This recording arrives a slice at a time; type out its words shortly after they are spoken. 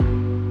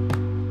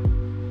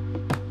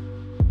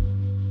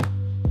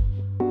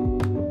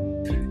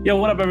Yo,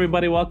 what up,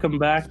 everybody? Welcome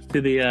back to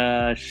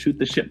the Shoot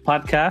the Shit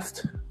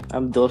podcast.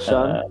 I'm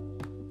Dilshan.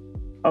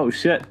 Oh,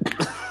 shit.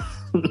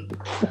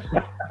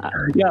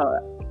 Yeah,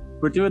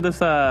 we're doing this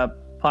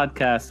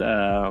podcast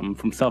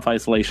from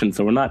self-isolation,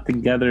 so we're not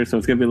together, so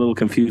it's going to be a little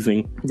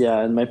confusing.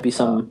 Yeah, it might be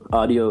some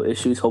audio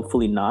issues.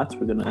 Hopefully not.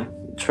 We're going to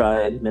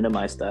try and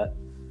minimize that.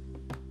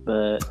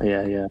 But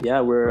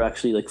yeah, we're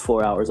actually like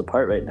 4 hours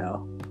apart right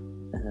now.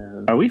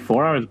 Are we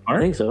 4 hours apart?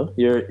 I think so.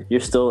 You're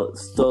still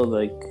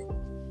like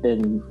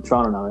in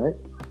Toronto now, right?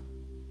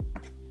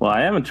 Well,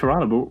 I am in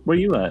Toronto, but where are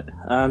you at?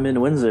 I'm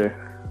in Windsor.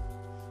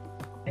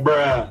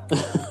 Bruh.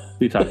 What are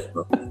you talking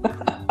about?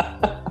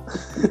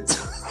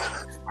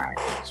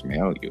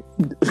 Smell you.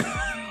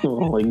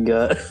 Oh my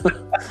god.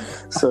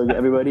 So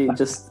everybody,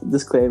 just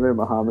disclaimer,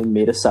 Muhammad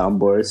made a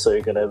soundboard, so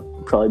you're gonna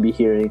probably be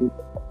hearing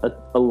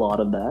a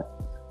lot of that.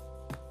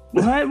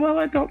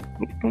 Well,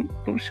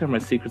 don't share my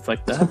secrets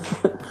like that.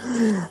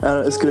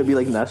 It's gonna be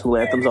like national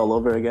anthems all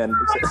over again.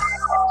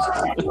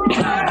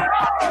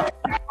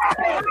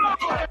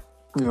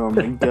 Oh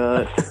my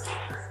god.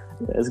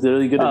 Yeah, it's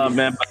really gonna Oh,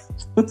 man.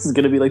 This is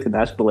gonna be like the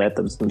national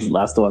anthems, the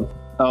last one.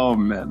 Oh,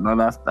 man. No,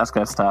 that's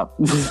got to stop.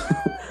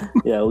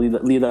 Yeah,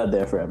 leave that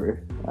there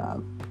forever.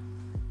 But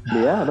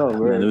yeah, no,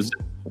 we're...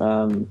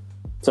 Man,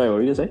 sorry, what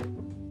were you gonna say?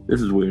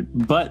 This is weird.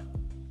 But,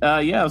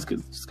 yeah, I was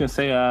just going to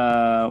say,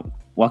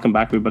 welcome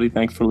back, everybody.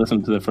 Thanks for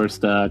listening to the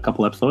first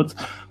couple episodes.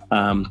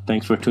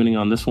 Thanks for tuning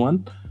on this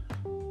one.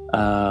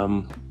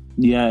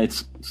 Yeah,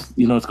 it's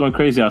going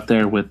crazy out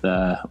there with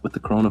the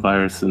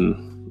coronavirus,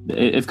 and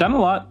it's gotten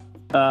a lot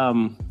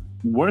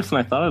worse than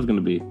I thought it was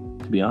going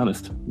to be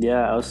honest.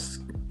 Yeah, I was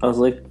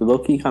like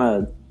low-key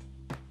kind of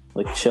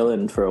like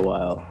chilling for a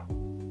while.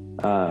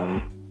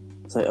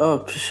 It's like,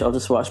 oh, I'll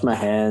just wash my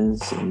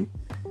hands and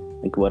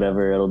like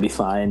whatever, it'll be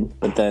fine.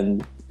 But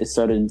then it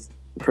started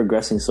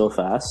progressing so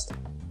fast,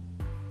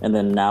 and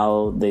then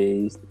now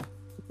we're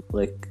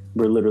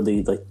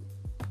literally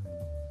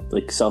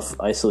like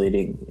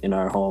self-isolating in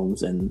our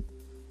homes, and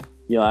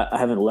I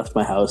haven't left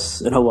my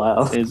house in a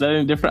while. Is that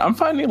any different? I'm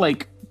finding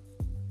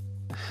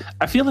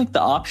I feel like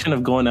the option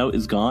of going out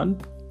is gone,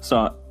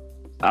 so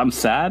I'm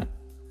sad,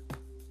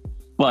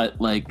 but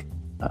I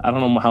don't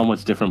know how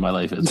much different my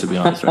life is, to be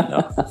honest, right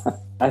now.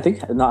 I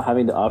think not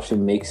having the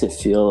option makes it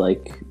feel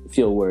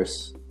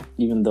worse,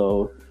 even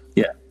though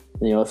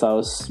if I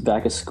was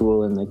back at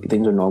school and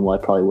things are normal, I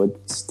probably would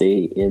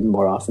stay in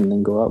more often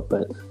than go out.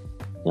 But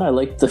I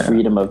like the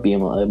freedom of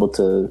being able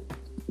to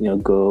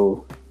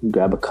go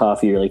grab a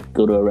coffee, or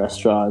go to a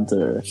restaurant,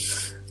 or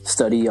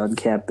study on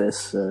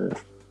campus, or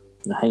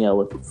hang out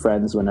with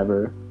friends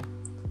whenever.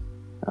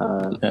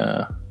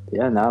 Now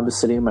I'm just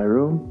sitting in my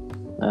room.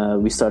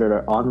 We started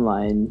our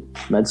online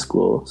med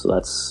school, so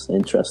that's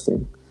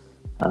interesting.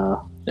 I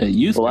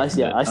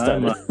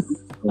started.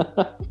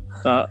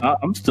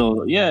 I'm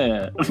still,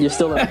 You're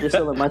still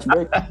on March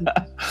break.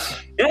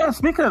 Yeah.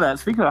 Speaking of that,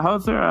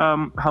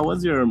 how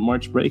was your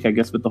March break? I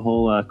guess with the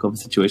whole COVID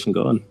situation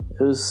going.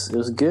 It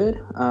was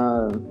good.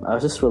 I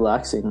was just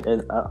relaxing,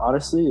 and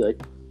honestly,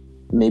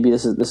 maybe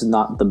this is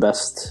not the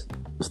best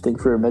thing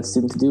for a med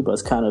student to do, but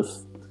it's kind of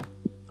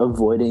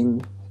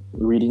avoiding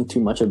reading too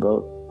much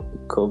about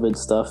COVID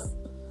stuff.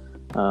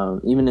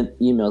 Even in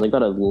emails, I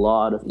got a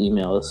lot of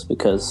emails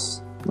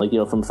because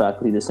from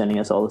faculty just sending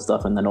us all this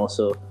stuff, and then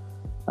also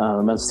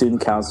I'm at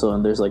student council,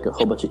 and there's a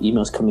whole bunch of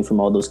emails coming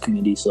from all those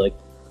committees. So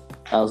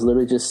I was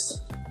literally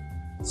just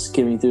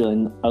skimming through,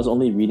 and I was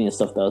only reading the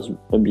stuff that was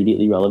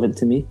immediately relevant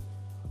to me,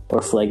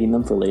 or flagging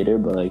them for later.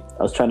 But I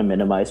was trying to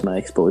minimize my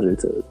exposure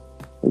to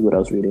what I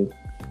was reading.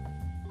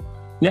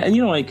 Yeah, and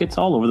it's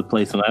all over the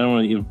place, and I don't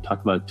want to even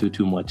talk about it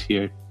too much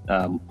here,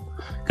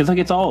 because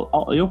it's all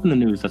you open the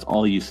news, that's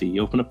all you see.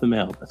 You open up the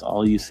mail, that's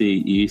all you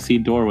see. You see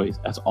doorways,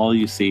 that's all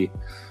you see.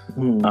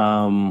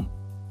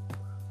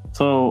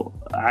 So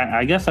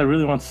I guess I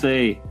really want to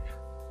say,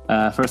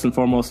 first and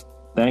foremost,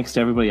 thanks to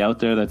everybody out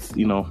there that's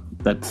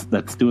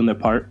doing their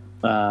part.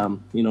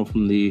 From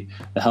the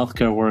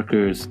healthcare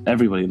workers,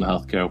 everybody in the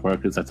healthcare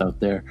workers that's out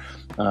there,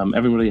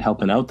 everybody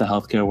helping out the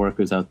healthcare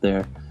workers out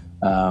there,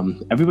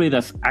 everybody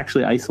that's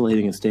actually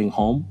isolating and staying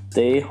home.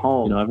 Stay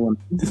home. Everyone.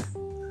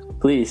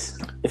 Please,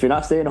 if you're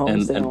not staying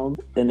home, stay home.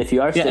 And if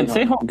you are staying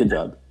home, good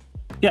job.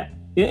 Yeah,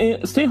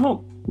 stay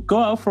home. Go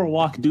out for a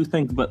walk, do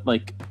things, but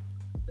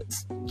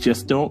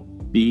just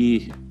don't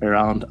be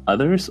around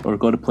others or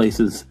go to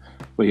places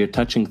where you're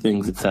touching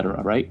things,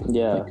 etc. Right?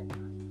 Yeah.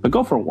 But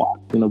go for a walk.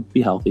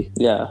 Be healthy.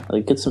 Yeah,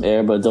 get some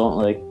air, but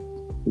don't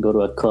go to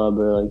a club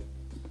or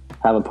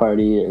have a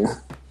party. Or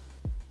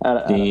I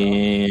don't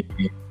know.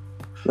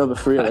 No, but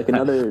for real,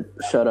 another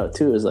shout out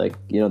too is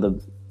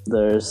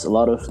there's a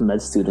lot of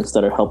med students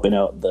that are helping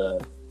out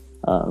the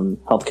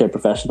healthcare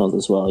professionals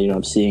as well.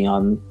 I'm seeing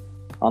on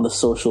the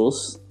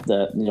socials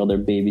that they're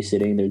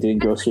babysitting, they're doing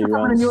grocery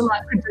runs. You're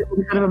a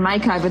bit of a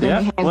makeover.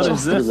 Then you have what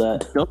just is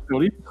this? What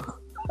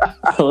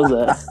was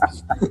that?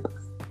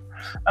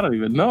 I don't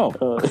even know.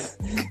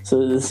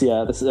 So that's a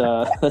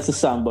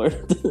soundboard.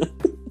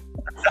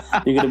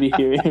 You're gonna be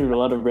hearing a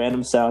lot of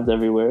random sounds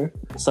everywhere.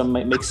 Some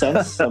might make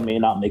sense, some may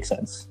not make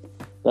sense.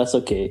 That's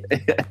okay.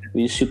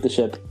 We just shoot the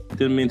shit.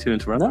 Didn't mean to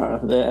interrupt. No,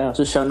 I was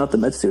just shouting out the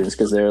med students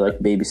because they're like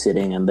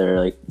babysitting and they're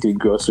like doing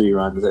grocery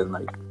runs and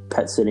like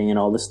pet sitting and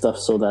all this stuff,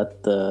 so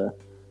that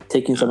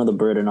taking some of the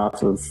burden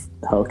off of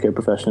healthcare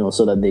professionals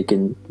so that they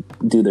can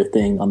do their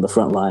thing on the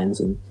front lines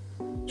and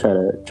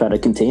try to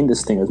contain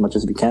this thing as much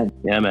as we can.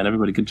 Yeah, man,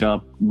 everybody, good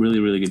job. Really,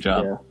 really good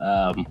job.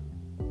 Yeah.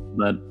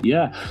 But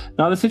yeah,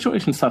 now the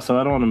situation's tough, so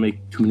I don't want to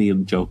make too many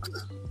jokes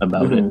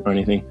about it or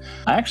anything.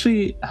 I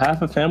actually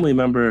have a family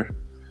member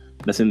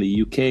that's in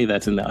the UK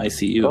that's in the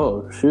ICU.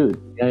 Oh,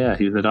 shoot. Yeah,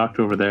 he's a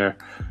doctor over there.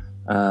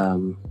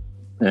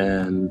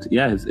 And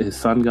yeah, his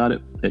son got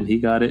it and he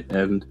got it,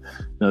 and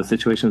the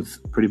situation's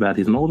pretty bad.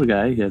 He's an older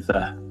guy. He has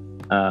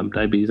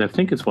diabetes. I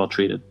think it's well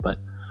treated, but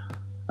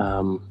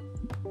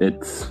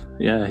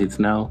he's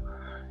now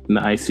in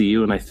the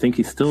ICU, and I think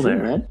he's still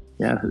there. Man.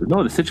 Yeah,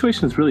 no, the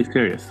situation is really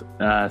serious.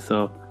 I'm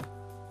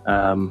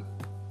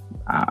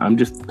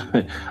just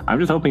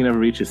hoping it never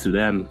reaches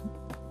Sudan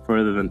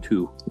further than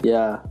 2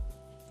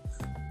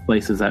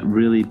 places that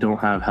really don't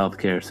have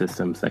healthcare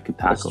systems that could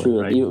tackle That's true.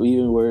 it. Right?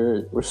 Even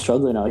we're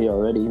struggling out here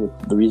already with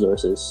the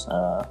resources.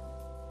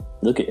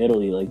 Look at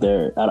Italy, like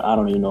I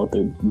don't even know what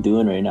they're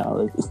doing right now.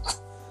 Like,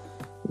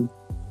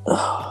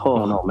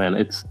 oh no, man,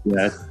 it's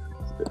yeah.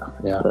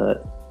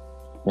 But,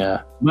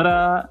 Yeah,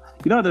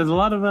 but there's a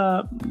lot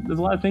of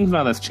things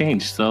now that's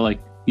changed. So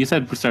like you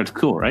said, for start's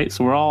cool, right?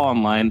 So we're all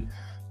online,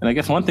 and I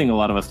guess one thing a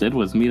lot of us did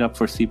was meet up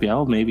for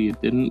CPL. Maybe it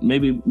didn't.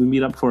 Maybe we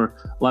meet up for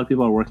a lot of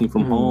people are working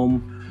from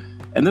home,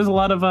 and there's a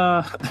lot of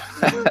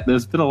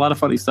there's been a lot of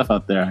funny stuff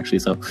out there actually.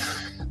 So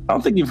I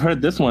don't think you've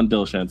heard this one,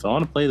 Dilshan. So I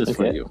want to play this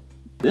for you.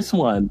 This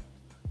one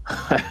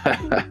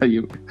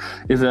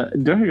is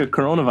during a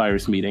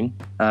coronavirus meeting.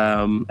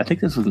 I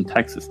think this was in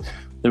Texas.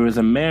 There was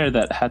a mayor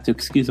that had to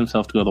excuse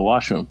himself to go to the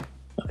washroom.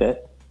 okay.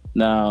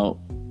 Now,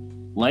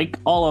 like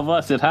all of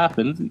us, it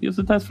happens. You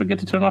sometimes forget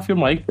to turn off your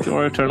mic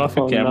or turn off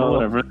your camera,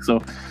 whatever. So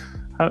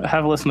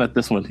have a listen at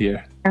this one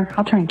here.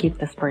 I'll try and keep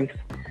this brief.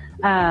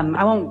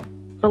 I won't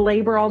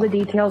belabor all the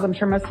details. I'm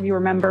sure most of you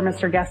remember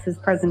Mr. Guest's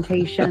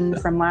presentation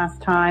from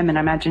last time, and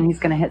I imagine he's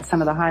going to hit some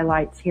of the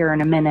highlights here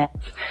in a minute.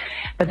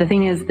 But the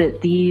thing is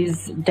that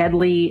these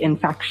deadly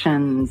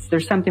infections,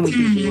 there's something we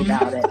can do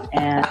about it.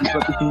 And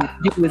what we can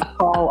do is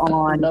call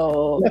on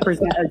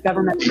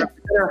government that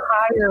are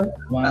higher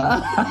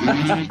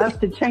up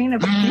the chain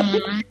of... Is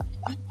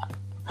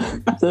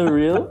that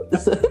real?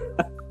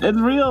 It's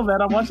real,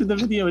 man. I'm watching the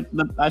video.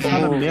 I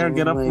saw the mayor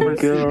get up from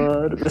his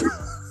God.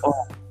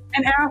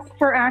 And ask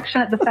for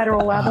action at the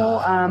federal level.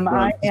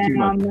 I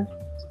am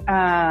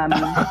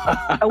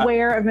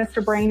aware of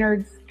Mr.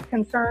 Brainerd's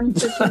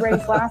concerns that he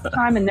raised last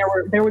time, and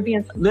there would be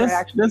instances where I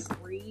actually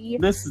agree.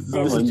 This is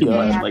too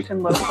much. Like,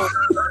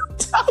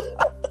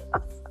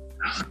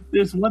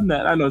 there's one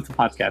that I know it's a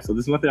podcast, so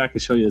there's one thing I can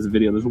show you as a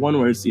video. There's one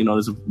where it's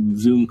there's a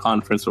Zoom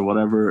conference or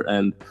whatever,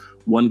 and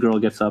one girl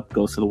gets up,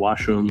 goes to the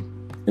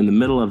washroom. In the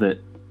middle of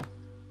it,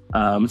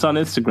 it's on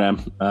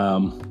Instagram.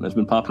 It's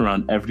been popping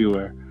around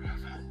everywhere.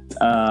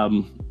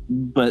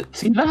 But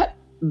see,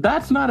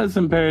 that's not as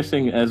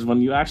embarrassing as when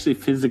you actually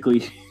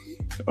physically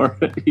or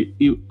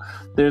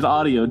there's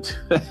audio to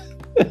it.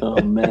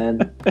 Oh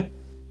man.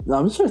 No,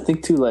 I'm just trying to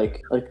think too,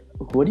 like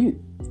what do you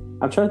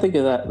I'm trying to think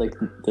of that, like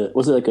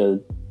was it like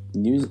a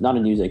not a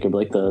news anchor, but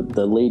like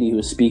the lady who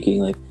was speaking,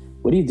 like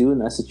what do you do in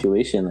that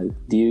situation? Like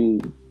do you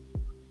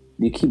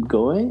keep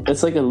going?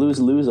 It's like a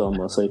lose-lose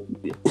almost. Like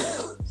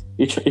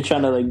you're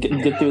trying to like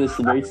get through this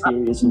very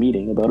serious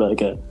meeting about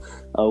like a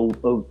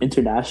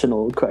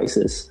international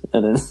crisis,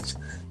 and then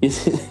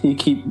you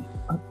keep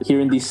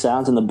hearing these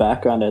sounds in the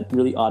background at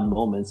really odd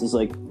moments. It's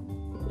like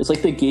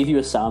they gave you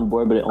a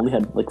soundboard, but it only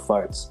had like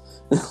farts,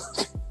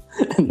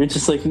 and you're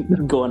just like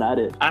going at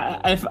it.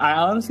 I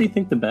honestly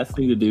think the best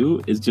thing to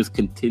do is just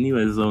continue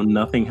as though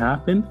nothing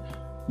happened,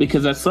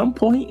 because at some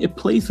point it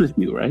plays with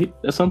you, right?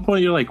 At some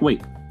point you're like,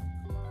 wait,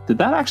 did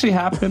that actually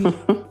happen?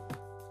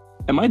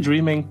 Am I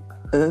dreaming?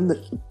 And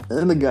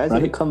then the guy's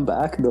gonna come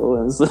back though.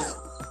 And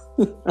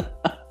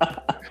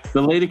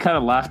the lady kind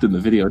of laughed in the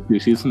video too.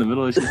 She's in the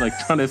middle. She's like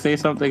trying to say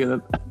something, and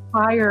then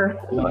fire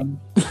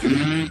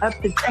up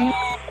the chain.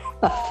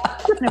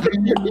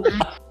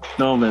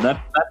 No, man, that's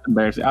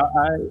embarrassing.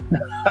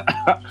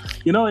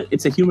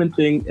 It's a human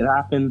thing. It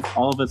happens.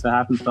 All of us. It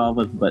happens to all of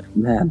us. But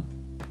man,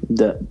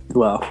 that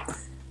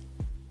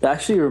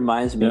actually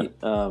reminds me.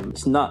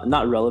 It's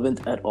not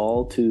relevant at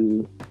all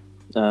to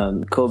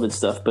COVID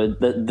stuff, but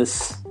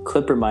this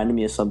clip reminded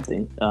me of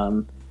something.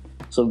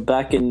 So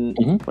back in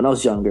when I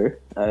was younger,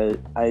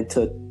 I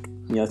took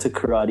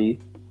karate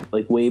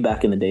like way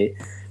back in the day,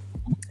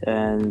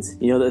 and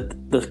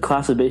the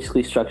class is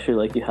basically structured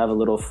like you have a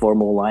little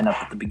formal lineup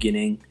at the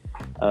beginning,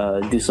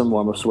 do some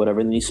warm-ups or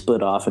whatever, and then you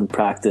split off and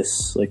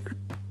practice like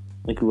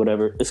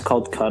whatever it's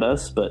called,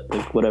 katas, but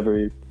like whatever,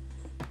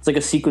 it's like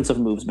a sequence of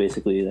moves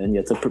basically, and you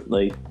have to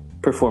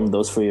perform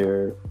those for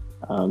your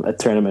at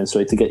tournaments,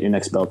 right, to get your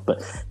next belt.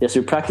 But yes,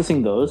 you're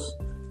practicing those,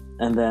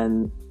 and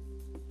then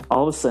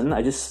all of a sudden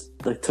I just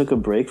like took a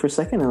break for a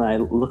second and I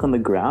look on the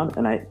ground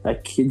and I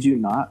kid you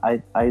not,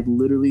 I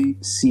literally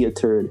see a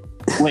turd.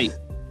 Wait,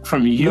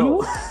 from you?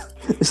 No.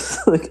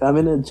 It's like I'm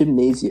in a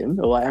gymnasium,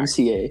 a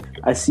YMCA.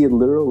 I see a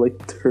literal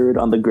like turd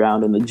on the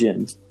ground in the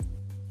gym.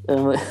 And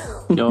I'm like,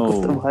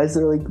 Yo. why is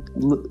there like?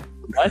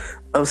 What?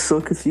 I was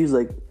so confused.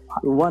 Like,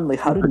 one, like,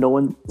 how did no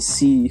one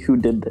see who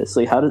did this?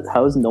 Like,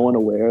 how is no one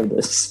aware of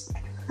this?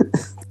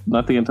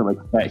 Not to get into like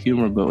that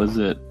humor, but was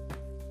it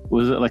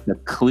like a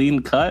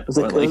clean cut? It was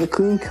like, it was a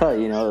clean cut,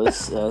 you know.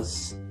 It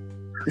was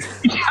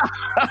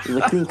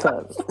a clean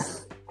cut.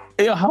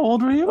 Hey, how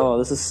old were you? Oh,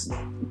 this is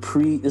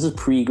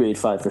pre grade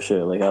 5 for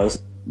sure. Like, I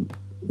was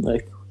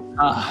like,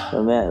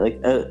 oh man, like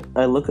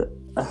I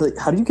was like,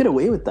 how do you get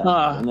away with that?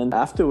 And then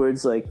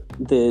afterwards, like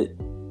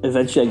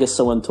eventually I guess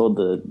someone told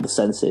the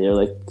sensei, or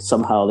like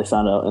somehow they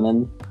found out, and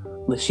then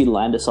like, she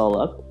lined us all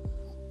up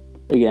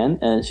again,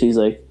 and she's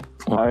like,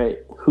 all right,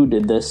 who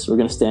did this? We're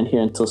gonna stand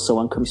here until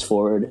someone comes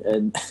forward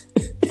and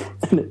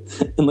and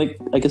like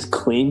I guess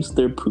claims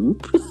their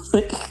poop.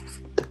 Like,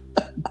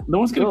 no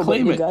one's gonna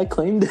claim the it. guy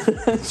claimed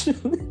it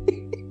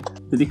actually.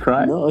 Did he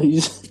cry? No,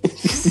 he's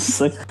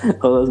just like,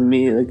 oh, that was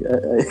me. Like,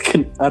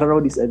 I don't know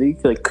what he said. He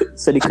like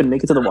said he couldn't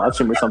make it to the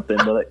washroom or something.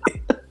 But like,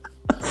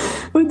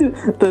 but dude,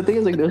 the thing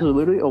is, like, there's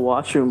literally a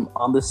washroom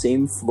on the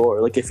same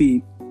floor. Like, if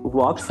he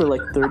walked for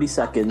like 30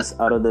 seconds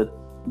out of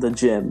the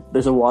gym,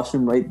 there's a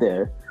washroom right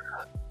there.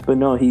 But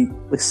no, he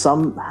like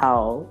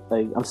somehow,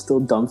 like, I'm still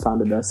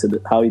dumbfounded as to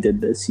how he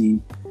did this.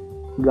 He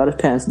got his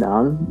pants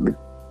down,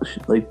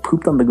 like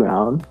pooped on the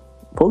ground,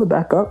 pulled it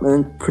back up, and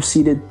then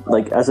proceeded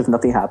like as if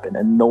nothing happened,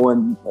 and no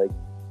one like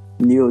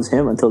knew it was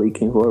him until he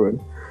came forward,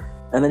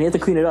 and then he had to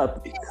clean it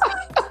up.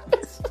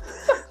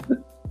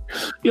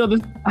 Yo,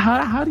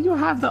 how do you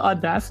have the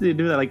audacity to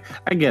do that? Like,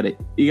 I get it,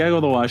 you gotta go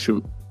to the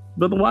washroom,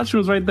 but the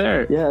washroom's right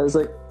there. Yeah, it was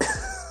like,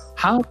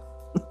 how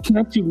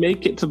can't you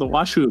make it to the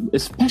washroom?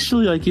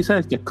 Especially like you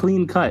said, it's a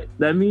clean cut.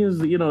 That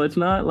means, you know, it's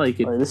not like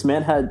it. this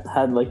man had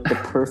like the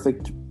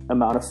perfect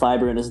amount of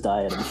fiber in his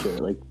diet. I'm sure,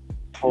 like,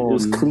 it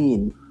was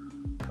clean.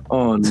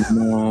 Oh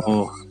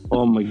no!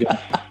 Oh my god!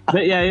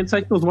 But yeah, it's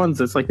like those ones.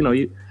 It's like, you know,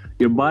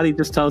 your body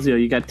just tells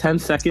you got 10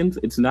 seconds.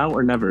 It's now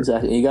or never.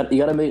 Exactly. You got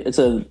to make it's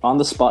a on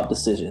the spot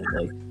decision.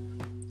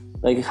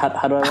 Like how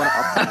do I want to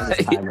optimize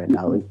this time right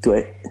now? Like, do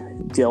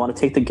I want to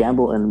take the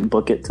gamble and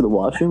book it to the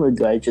washroom, or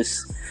do I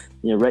just,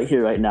 you know, right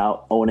here, right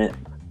now, own it,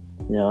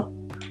 you know,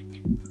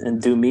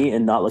 and do me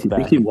and not look back?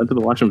 I think he went to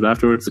the washrooms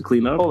afterwards to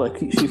clean up. Oh, like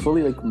she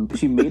fully like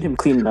she made him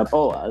clean it up.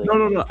 Oh, like,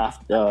 no.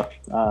 After,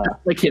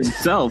 like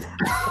himself.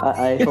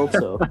 I hope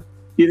so.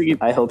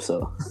 I hope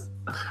so.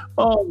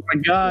 Oh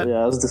my god.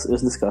 Yeah, it was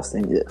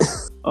disgusting. Yeah.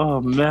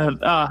 Oh man.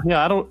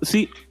 Yeah. I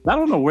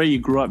don't know where you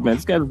grew up, man.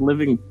 This guy's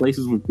living in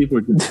places where people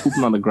are just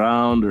pooping on the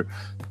ground or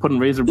putting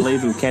razor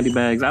blades in candy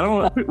bags. I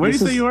don't know. Where do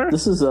you say you were?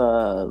 This is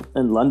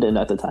in London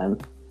at the time.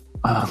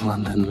 Oh,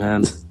 London,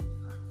 man.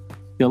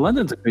 Yo,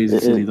 London's a crazy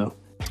city though.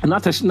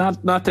 Not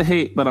to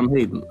hate, but I'm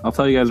hating. I'll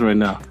tell you guys right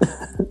now.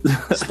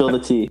 Spill the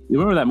tea. You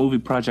remember that movie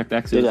Project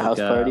X? The house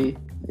party?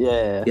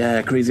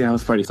 Yeah, crazy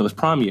house party. So it was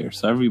prom year,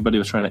 so everybody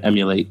was trying to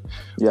emulate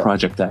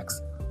Project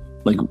X.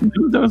 Like,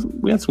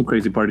 we had some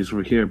crazy parties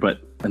over here,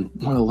 and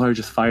one of the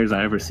largest fires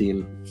I ever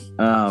seen.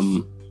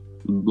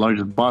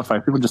 Largest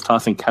bonfire. People just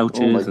tossing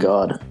couches. Oh my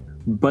god!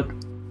 But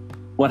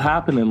what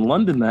happened in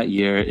London that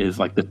year is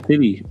like the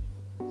city,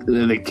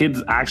 the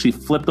kids actually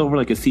flipped over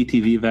like a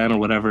CTV van or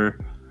whatever,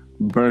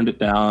 burned it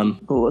down.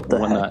 Oh, what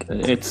the heck?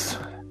 It's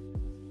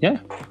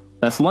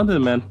that's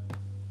London, man.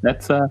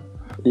 That's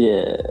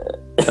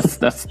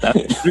that's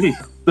pretty.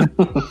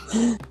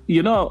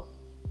 You know,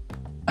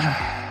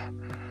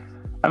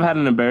 I've had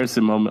an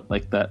embarrassing moment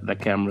like that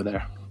camera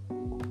there.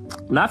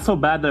 Not so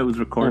bad that it was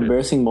recorded. An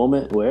embarrassing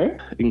moment where?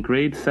 In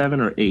grade 7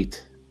 or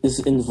 8. Is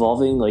it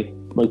involving like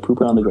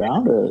pooping on the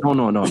ground, or?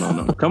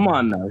 No. Come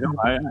on now.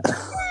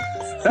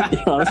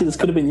 Honestly, this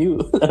could have been you.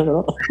 I don't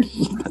know.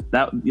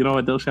 That, you know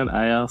what, Dilshan?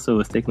 I also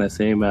was taking that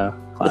same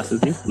class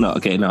as you. No,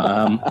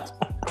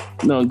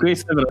 in grade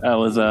 7, I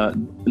was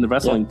in the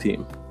wrestling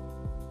team.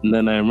 And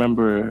then I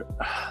remember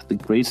the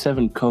grade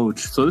 7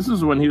 coach. So this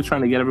is when he was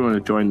trying to get everyone to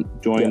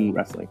join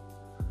wrestling.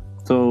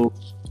 So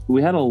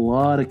we had a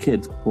lot of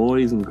kids,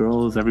 boys and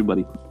girls,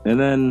 everybody. And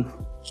then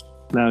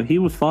now he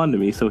was fond of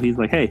me, so he's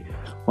like, "Hey,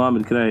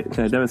 Mom, can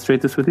I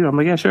demonstrate this with you?" I'm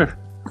like, "Yeah, sure."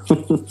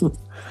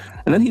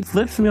 And then he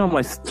lifts me on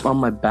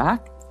my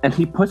back, and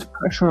he puts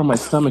pressure on my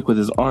stomach with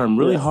his arm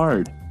really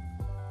hard.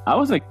 I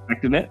wasn't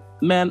expecting it.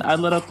 Man, I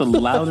let out the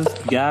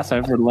loudest gas I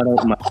ever let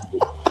out in my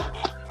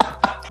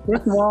life.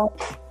 First of all,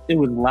 it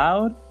was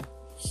loud,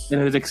 and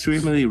it was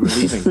extremely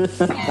relieving.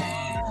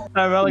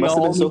 I felt like must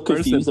a have whole been so new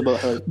person. confused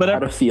about how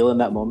to feel in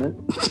that moment.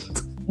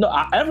 No,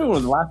 everyone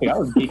was laughing. I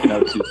was geeking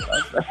out too.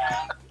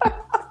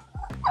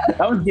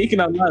 I was geeking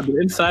out loud, but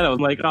inside I was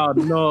like, "Oh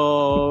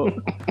no,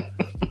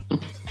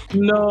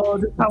 no!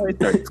 This is how I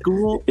start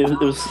school." It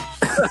was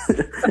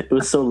it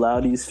was so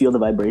loud. You just feel the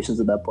vibrations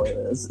at that point.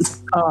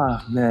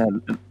 Oh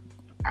man,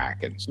 I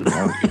can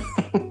smoke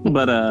you.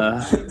 but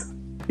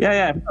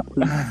Yeah.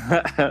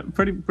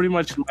 pretty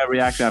much my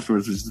reaction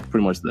afterwards was just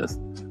pretty much this.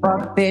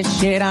 Fuck this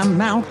shit, I'm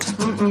out.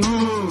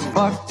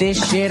 Fuck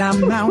this shit,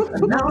 I'm out.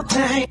 No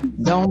time.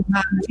 Don't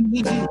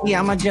mind me.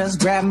 I'ma just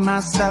grab my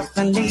stuff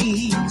and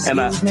leave. And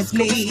Excuse me,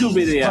 please.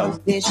 Scooby-Doo.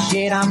 Fuck this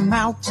shit, I'm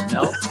out.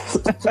 No.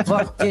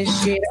 Fuck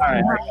this shit,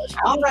 I'm out.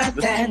 All right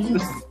then.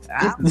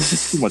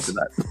 Too much of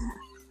that.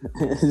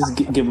 Just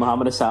give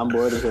Muhammad a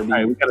soundboard and All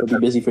right, we he'll be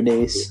busy for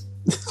days.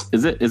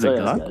 Is it Oh,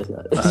 yeah, gone? it's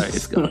got it. All right,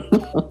 it's gone.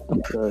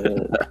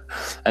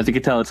 As you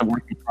can tell, it's a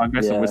work in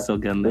progress, and we're still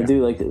getting I there.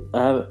 do like.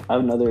 I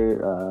have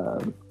another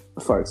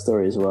fart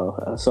story as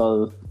well.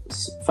 So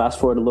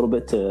fast forward a little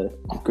bit to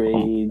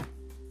grade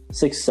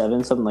 6,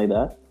 7, something like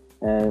that,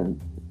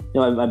 and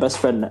my best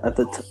friend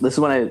this is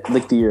when I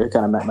the year I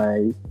kind of met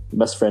my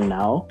best friend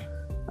now.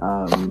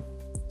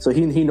 So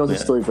he knows the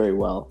story very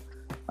well,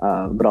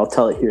 but I'll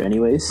tell it here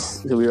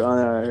anyways. So we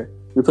were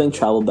playing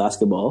travel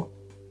basketball.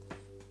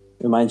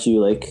 Mind you,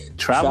 like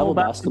Travel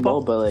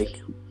basketball, but like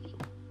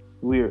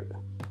we're.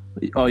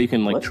 Oh, you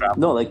can What? travel.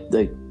 No, like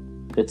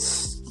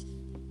it's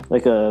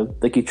like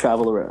you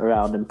travel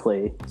around and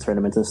play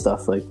tournaments and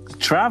stuff. Like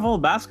Travel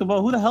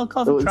basketball? Who the hell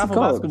calls it what's it travel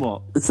called?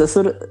 basketball? It's that's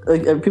what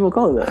like people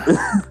call it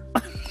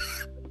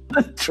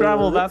that.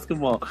 Travel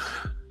basketball.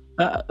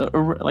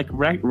 Like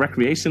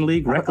recreation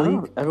league, rec I don't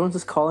know. league. Everyone's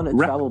just calling it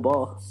Rep- travel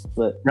ball,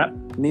 but Rep.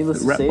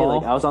 needless to rep say, ball.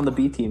 like I was on the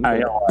B team. All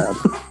right,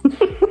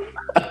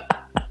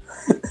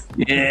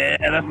 yeah,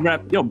 that's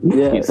rep. Yo,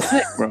 Yeah. he's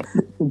sick, bro.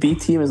 B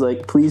team is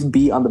like, please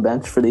be on the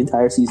bench for the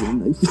entire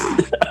season.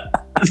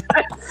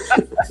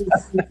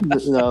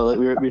 No, like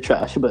we're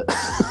trash, but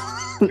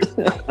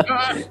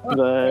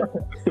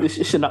we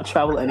should not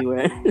travel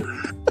anywhere.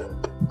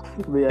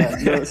 But yeah,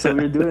 no, so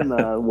we were doing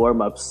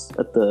warm ups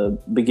at the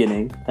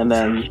beginning, and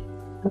then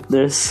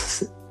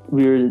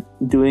we were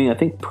doing I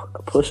think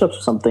push ups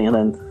or something, and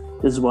then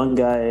there's one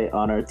guy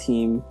on our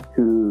team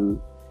who.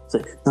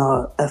 It's like,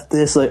 no, F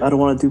this, like, I don't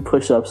want to do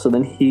push-ups. So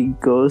then he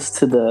goes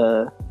to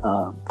the,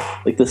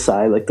 like, the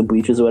side, like, the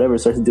bleachers or whatever,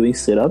 starts doing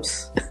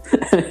sit-ups.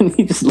 And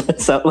he just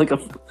lets out,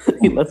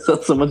 he lets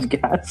out so much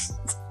gas.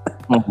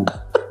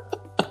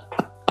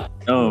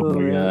 Oh my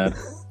man. god.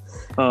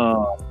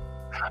 Oh.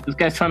 This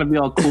guy's trying to be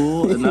all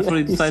cool, and that's what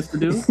he decides to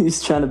do?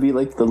 He's trying to be,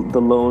 like, the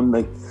lone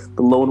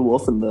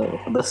wolf on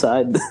the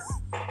side.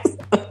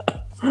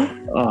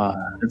 Oh,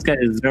 this guy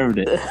deserved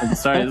it. I'm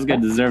sorry, this guy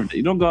deserved it.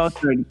 You don't go out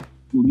there and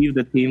leave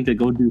the team to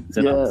go do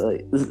sit-ups. Yeah,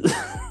 like,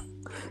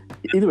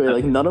 either way,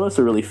 like, none of us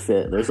are really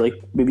fit. There's, like,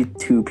 maybe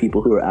 2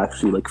 people who are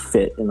actually, like,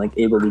 fit and, like,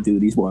 able to do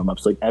these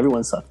warm-ups. Like,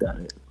 everyone sucked at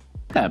it.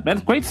 Yeah, man,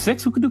 grade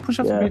 6? Who could do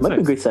push-ups Yeah, in it might be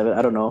grade 6? grade 7.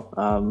 I don't know.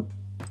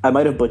 I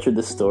might have butchered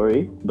this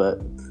story,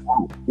 but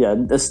yeah,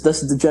 that's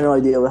the general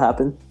idea of what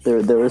happened. There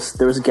was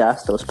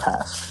gas that was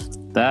passed.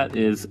 That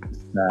is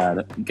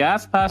sad.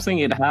 Gas passing,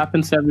 it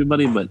happens to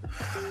everybody, but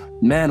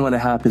man, when it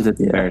happens, it's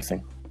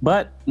embarrassing.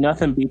 But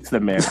nothing beats the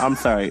mayor. I'm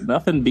sorry.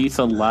 Nothing beats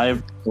a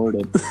live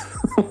recorded.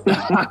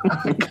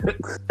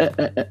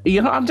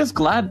 I'm just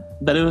glad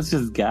that it was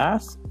just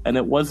gas and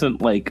it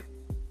wasn't like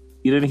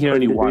you didn't hear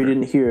any water. You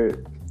didn't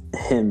hear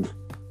him.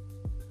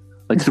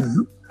 Like,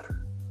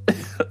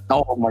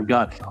 oh my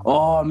god.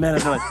 Oh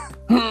man, I'm like,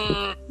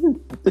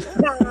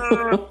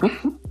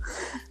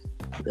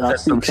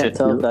 honestly, you can't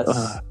tell if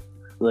that's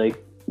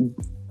like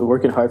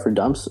working hard for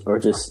dumps or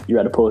just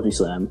you're at a poetry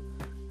slam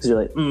because you're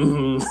like,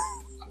 oh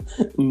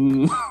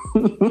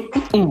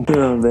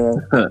man.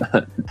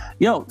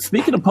 Yo,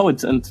 speaking of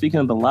poets and speaking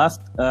of the last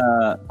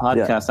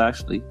podcast,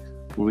 actually,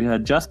 where we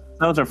had that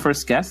was our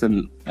first guest,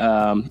 and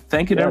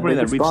thank you to everybody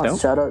that reached out.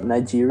 Shout out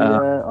Nigeria,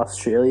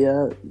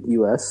 Australia,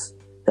 US.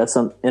 Got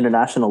some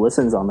international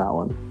listens on that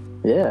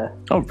one. Yeah.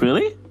 Oh,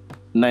 really?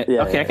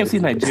 Okay, I can see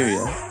Nigeria.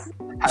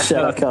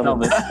 Shout out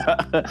Calvin.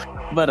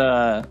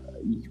 But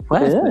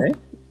what? Yeah.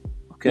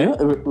 Okay, Yeah,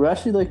 we're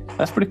actually like.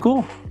 that's pretty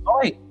cool. Oh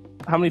wait,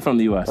 how many from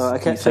the US? I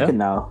can't check it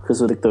now because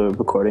of like the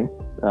recording.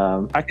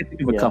 I can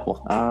think of a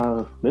couple.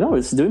 But no,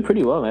 it's doing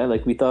pretty well, man.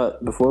 Like we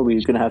thought before, we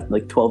were gonna have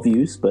like 12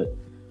 views, but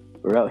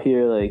we're out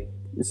here like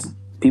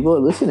people are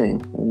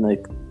listening, and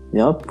like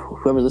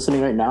whoever's listening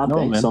right now,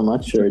 thanks so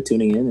much for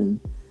tuning in. And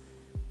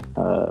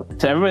to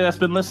everybody that's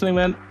been listening,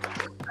 man,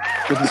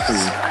 this is for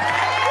you.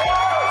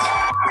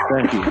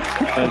 Thank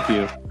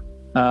you.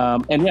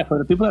 And yeah, for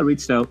the people that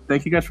reached out,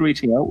 thank you guys for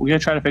reaching out. We're gonna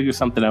try to figure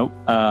something out.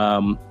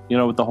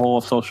 With the whole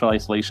social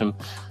isolation,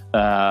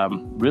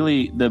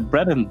 really the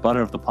bread and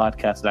butter of the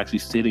podcast is actually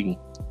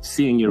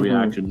seeing your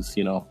reactions,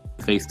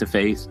 face to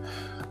face.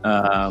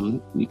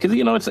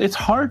 Because it's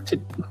hard to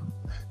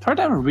have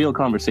a real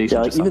conversation.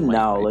 Yeah, like even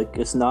now, right? like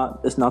it's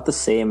not the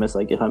same as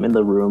like if I'm in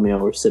the room,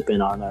 we're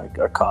sipping on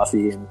our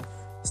coffee and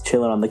just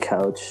chilling on the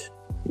couch,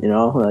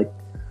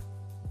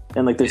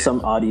 and like there's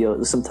some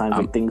audio. Sometimes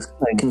like things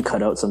can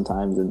cut out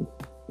sometimes, and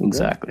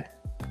exactly.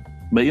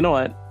 But you know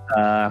what?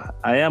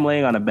 I am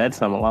laying on a bed,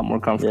 so I'm a lot more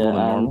comfortable than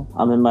normal.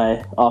 I'm in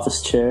my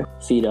office chair,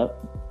 feet up.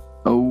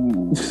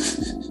 Oh,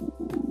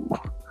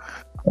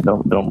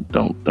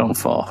 don't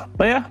fall.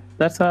 But yeah,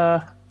 that's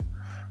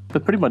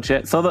That's pretty much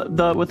it. So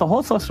the with the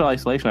whole social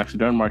isolation, actually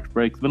during March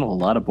break, there's been a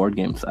lot of board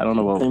games. I don't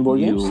know about Playing board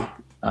you. games?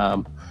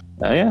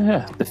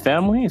 Yeah. The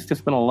family. It's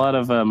just been a lot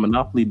of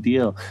Monopoly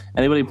Deal.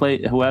 Anybody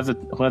play who has a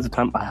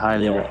time? I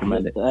highly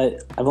recommend it.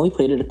 I've only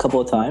played it a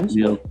couple of times.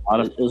 Yeah,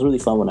 But it was really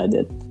fun when I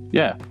did.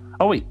 Yeah.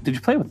 Oh wait, did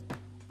you play with me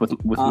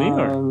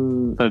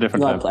or at a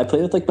different no, time? I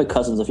played with like my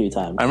cousins a few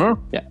times. I remember.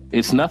 Yeah,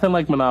 it's nothing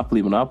like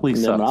Monopoly. Monopoly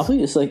sucks.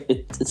 Monopoly is like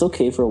it's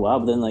okay for a while,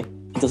 but then like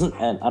it doesn't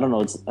end. I don't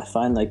know. I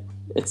find like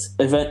it's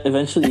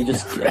eventually you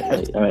just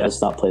like, all right,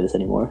 let's not play this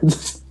anymore.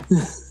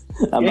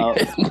 I'm out.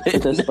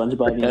 It's a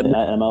SpongeBob and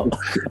I'm out.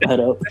 Head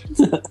out.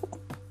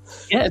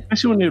 Yeah,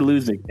 especially when you're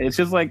losing. It's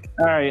just like,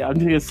 all right, I'm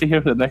just gonna sit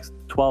here for the next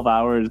 12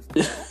 hours,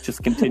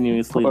 just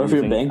continuously. Or if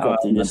you're losing.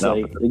 bankrupt, you're just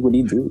like, what do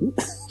you do?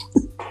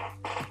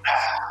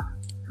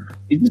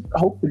 You just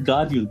hope to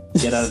God you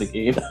get out of the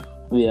game.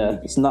 Yeah,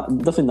 it's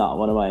definitely not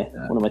one of my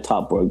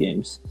top board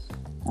games.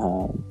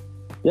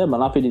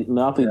 Monopoly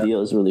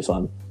Deal is really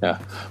fun. Yeah,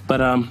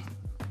 but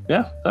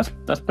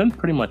that's been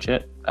pretty much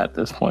it at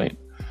this point.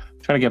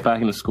 Trying to get back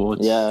into school,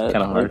 it's kind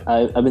of hard.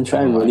 I've been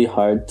trying really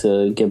hard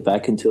to get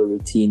back into a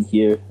routine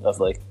here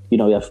of like, we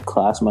have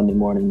class Monday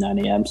morning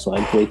 9 a.m. so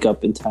I wake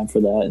up in time for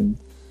that and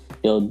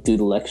do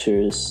the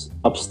lectures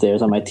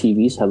upstairs on my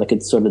TV. So I have like a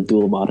sort of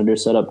dual monitor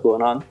setup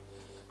going on.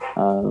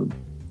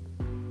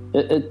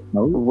 It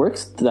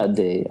works that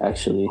day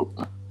actually.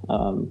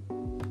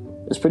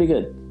 It's pretty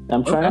good.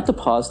 I'm trying not to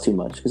pause too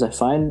much because I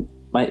find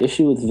my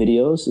issue with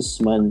videos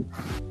is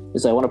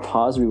I want to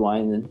pause,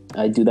 rewind, and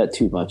I do that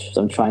too much.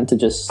 So I'm trying to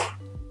just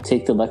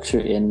take the lecture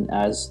in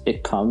as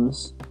it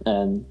comes,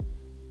 and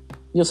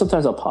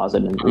sometimes I'll pause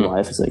it and rewind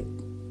if it's like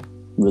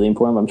really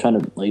important. But I'm trying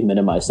to like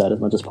minimize that as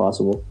much as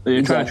possible.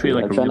 You're trying to treat it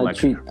like I'm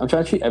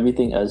trying to treat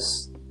everything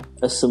as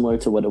similar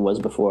to what it was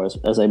before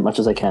as much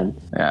as I can.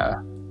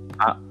 Yeah.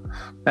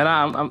 And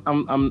I'm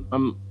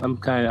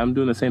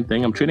doing the same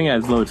thing. I'm treating it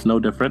as though it's no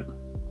different.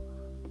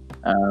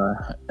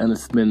 And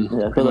it's been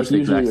pretty much the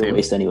exact same.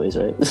 Waste anyways,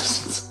 right?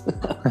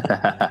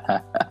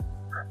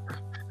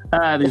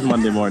 These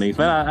Monday mornings,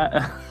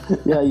 man.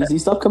 You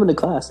stop coming to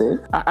class, eh?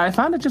 I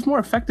found it just more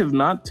effective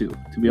not to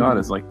be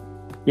honest. Like,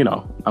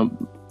 go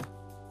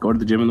to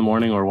the gym in the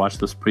morning or watch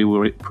this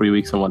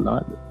pre-weeks and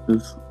whatnot.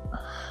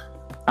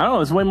 I don't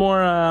know. It's way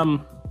more.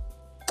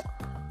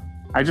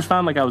 I just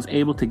found like I was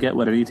able to get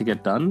what I need to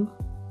get done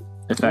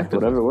effectively.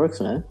 Whatever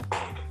works, man.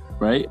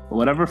 Right?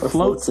 Whatever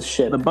floats the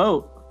ship. The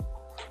boat.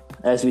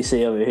 As we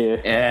say over here.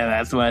 Yeah,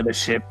 that's why the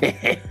ship.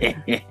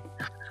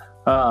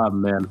 Oh,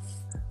 man.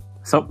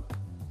 So,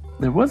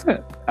 there was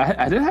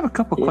I did have a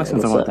couple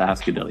questions I wanted to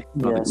ask you, Dilly.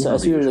 Yeah, so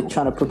as we were like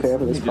trying to prepare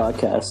for this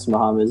podcast,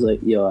 Mohammed is like,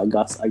 yo, I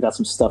got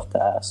some stuff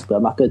to ask, but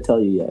I'm not going to tell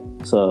you yet.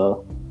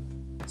 So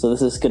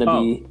this is going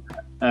to be...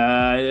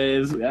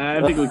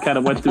 I think we kind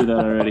of went through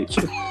that already.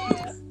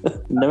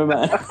 Never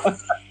mind.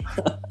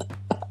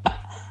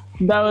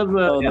 That was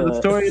the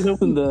story of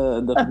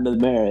the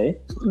mayor, eh?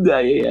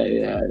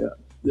 Yeah.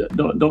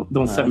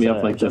 Don't set me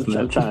up like this, man.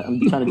 I'm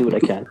trying to do what I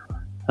can.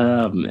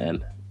 Oh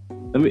man,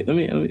 let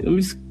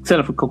me set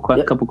up a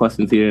couple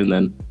questions here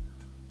and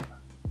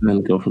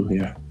then go from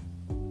here.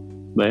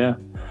 But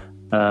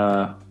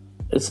yeah,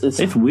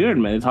 it's weird,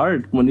 man. It's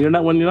hard when you're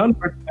not in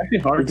person. It's actually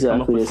hard.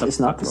 Exactly, it's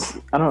not.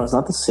 I don't know. It's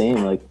not the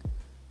same. Like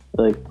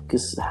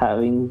just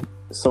having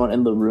someone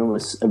in the room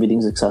is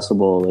everything's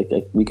accessible. Like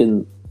we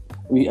can.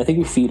 I think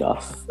we feed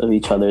off of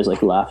each other's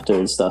like laughter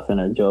and stuff and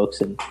our jokes,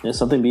 and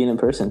something being in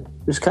person.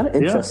 It's kind of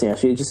interesting,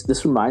 actually.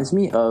 This reminds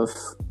me of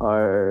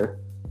our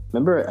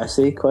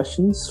essay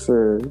questions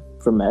for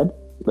Med,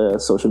 the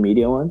social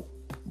media one.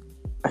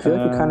 I feel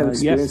like we're kind of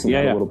experiencing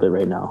that a little bit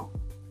right now.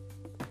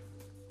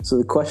 So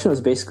the question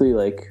was basically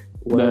like,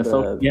 what are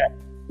the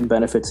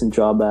benefits and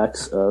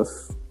drawbacks of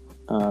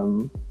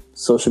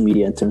social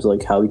media in terms of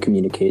like how we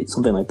communicate,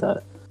 something like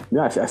that.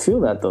 Yeah, I feel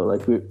that though.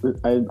 Like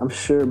I'm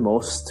sure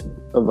most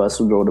of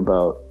us wrote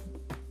about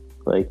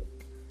like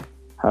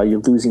how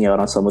you're losing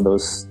out on some of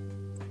those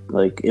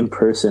like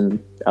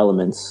in-person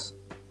elements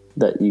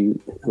that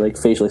you like,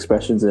 facial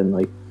expressions and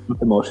like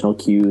emotional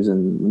cues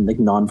and like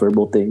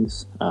non-verbal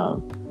things.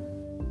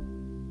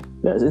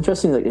 It's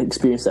interesting to like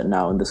experience that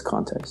now in this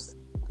context.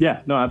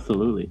 Yeah, no,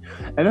 absolutely.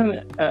 And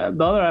then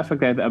the other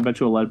aspect I bet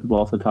you a lot of people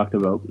also talked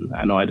about,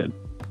 I know I did,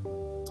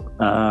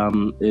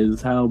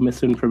 is how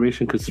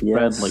misinformation could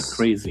spread like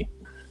crazy.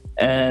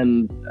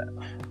 And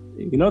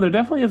there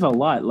definitely is a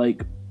lot,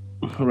 like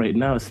right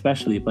now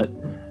especially, but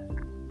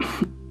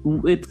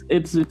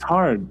it's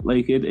hard.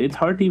 Like it's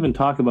hard to even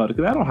talk about it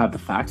because I don't have the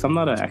facts. I'm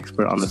not an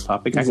expert on this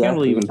topic. Exactly. I can't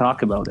really even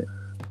talk about it.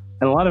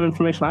 And a lot of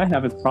information I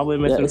have is probably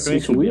misinformation.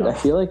 It's weird. I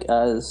feel like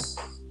as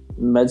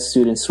med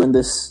students, we're in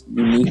this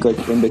unique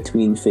like in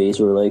between phase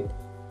where like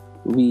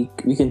we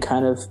can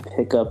kind of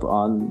pick up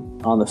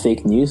on the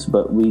fake news,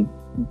 but we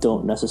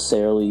don't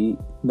necessarily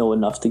know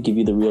enough to give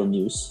you the real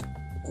news.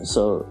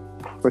 So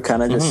we're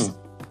kind of just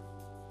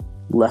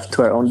left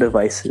to our own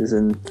devices,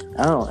 and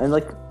I don't know. And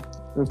like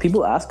when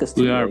people ask us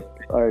to, like,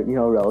 our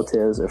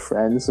relatives or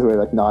friends who are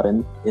like not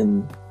in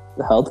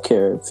the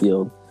healthcare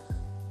field,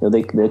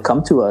 they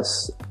come to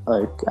us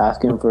like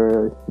asking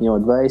for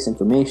advice,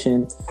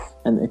 information,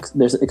 and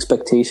there's an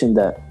expectation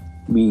that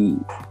we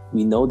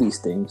know these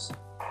things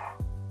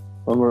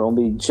when we're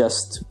only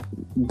just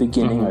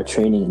beginning our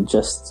training and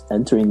just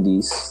entering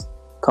these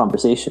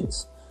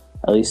conversations.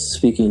 At least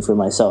speaking for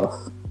myself,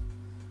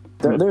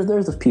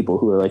 there's the people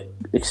who are like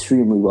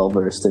extremely well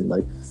versed and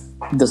like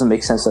it doesn't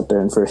make sense that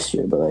they're in first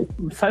year, but like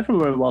aside from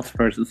well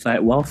versed,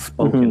 well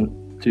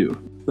spoken too.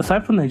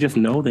 Aside from they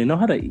know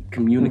how to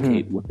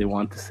communicate what they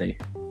want to say.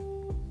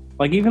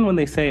 Like even when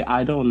they say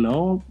I don't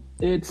know,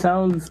 it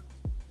sounds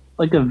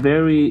like a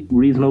very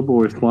reasonable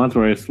response.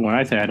 Whereas when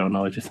I say I don't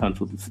know, it just sounds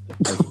like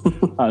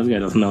oh, this guy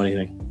doesn't know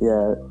anything.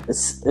 Yeah,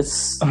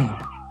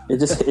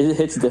 it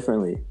hits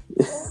differently.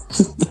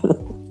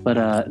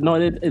 But no,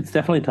 it's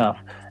definitely tough,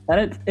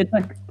 and it's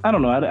like I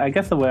don't know. I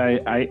guess the way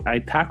I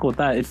tackle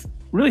that, it's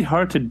really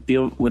hard to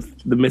deal with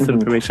the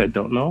misinformation I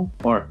don't know,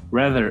 or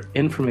rather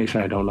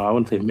information I don't know. I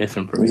wouldn't say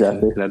misinformation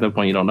because at that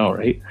point you don't know,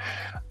 right?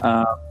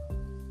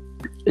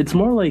 It's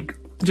more like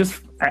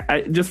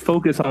I just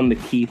focus on the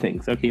key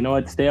things. Okay, you know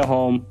what? Stay at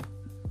home.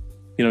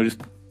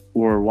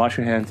 Or wash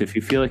your hands if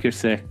you feel like you're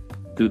sick.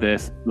 Do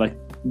this. Like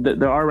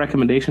there are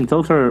recommendations.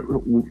 Those are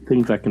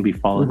things that can be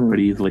followed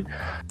pretty easily.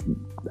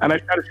 And I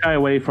try to shy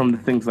away from the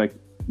things like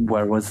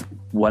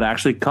what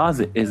actually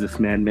caused it? Is this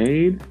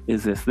man-made?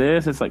 Is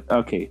this? It's like,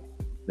 okay,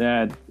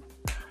 that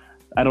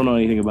I don't know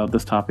anything about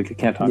this topic. I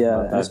can't talk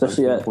about that.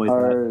 Especially at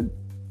our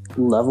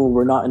level,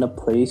 we're not in a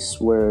place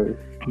where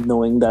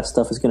knowing that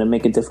stuff is going to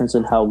make a difference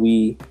in how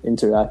we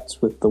interact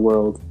with the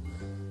world.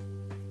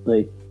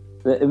 Like,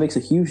 it makes a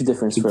huge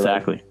difference for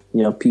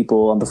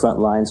people on the front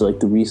lines, or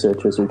like the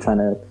researchers who are trying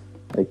to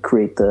like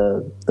create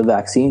the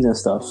vaccines and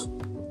stuff.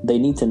 They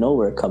need to know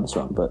where it comes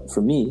from. But for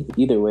me,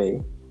 either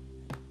way,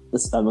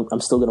 I'm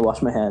still going to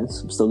wash my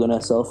hands. I'm still going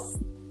to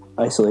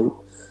self-isolate.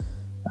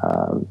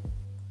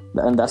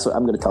 And that's what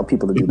I'm going to tell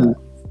people to do that.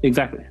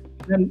 Exactly.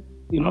 And,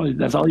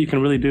 that's all you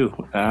can really do.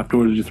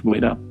 Afterwards, just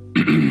wait up.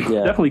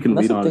 Definitely can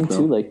read on it. That's the thing,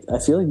 too. Like, I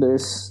feel like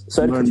there's...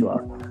 Sorry to cut you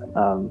off.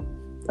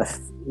 I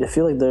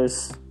feel like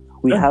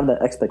we have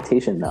that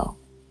expectation now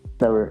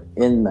that we're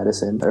in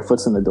medicine, our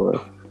foot's in the door.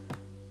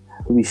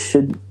 We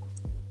should...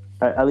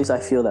 At least I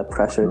feel that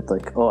pressure,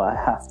 like, oh, I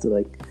have to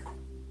like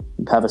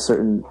have a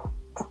certain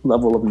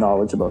level of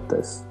knowledge about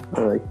this.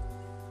 Or like,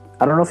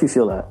 I don't know if you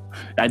feel that.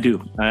 I do.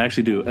 I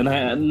actually do,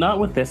 and not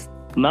with this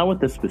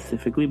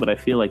specifically, but I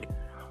feel like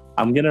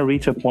I'm gonna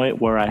reach a point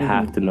where I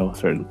have to know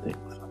certain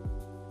things,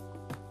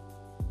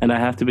 and I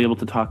have to be able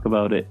to talk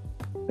about it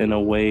in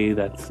a way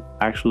that's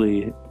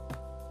actually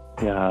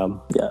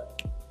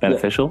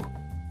beneficial.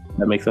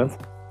 That makes sense.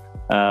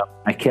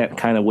 I can't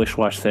kind of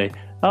wish-wash say,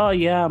 oh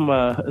yeah, I'm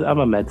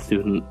a med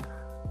student.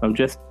 I'm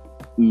just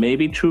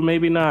maybe true,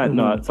 maybe not.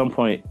 No, at some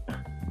point,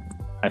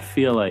 I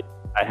feel like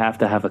I have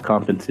to have a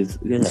competency.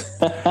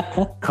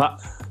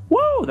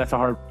 Whoa, that's a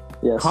hard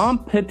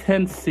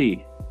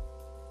competency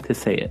to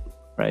say it,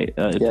 right?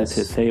 To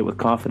say it with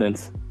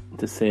confidence,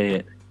 to say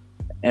it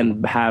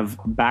and have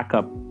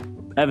backup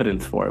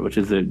evidence for it, which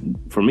is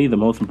for me the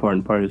most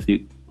important part. Is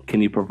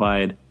can you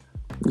provide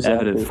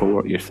evidence for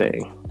what you're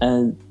saying?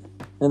 And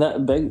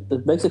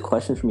that begs a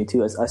question for me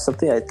too. As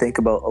something I think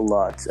about a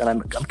lot, and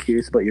I'm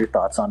curious about your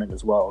thoughts on it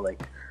as well.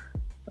 Like,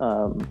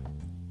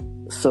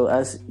 so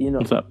as you know,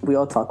 we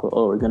all talk about,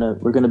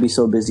 we're gonna be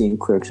so busy in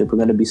clerkship, we're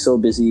gonna be so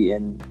busy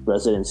in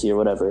residency or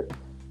whatever.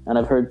 And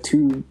I've heard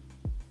two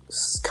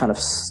kind of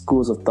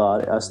schools of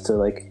thought as to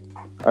like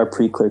our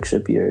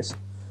pre-clerkship years.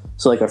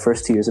 So like our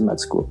first 2 years in med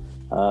school.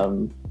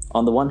 On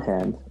the one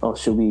hand,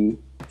 should we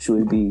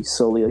be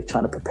solely like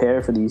trying to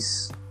prepare for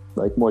these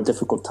like more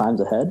difficult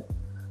times ahead?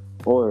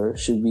 Or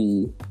should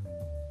we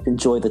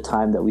enjoy the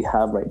time that we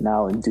have right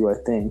now and do our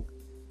thing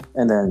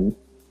and then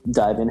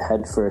dive in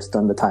head first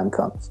when the time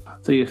comes?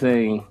 So you're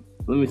saying,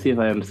 let me see if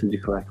I understood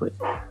you correctly.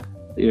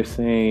 You're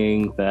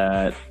saying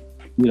that,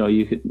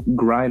 you could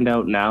grind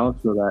out now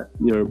so that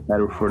you're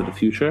better for the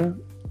future?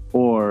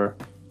 Or,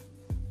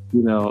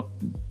 I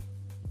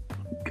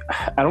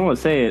don't want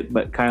to say it,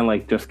 but kind of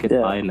like just get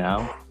by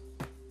now.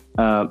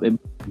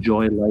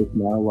 Enjoy life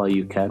now while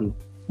you can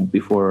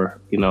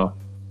before, you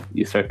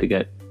start to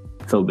get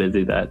so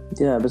busy that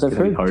because I've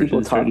heard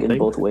people talk in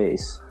both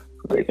ways.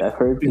 Like I've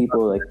heard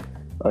people like,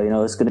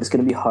 it's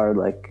gonna be hard.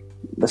 Like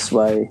that's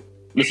why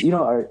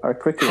our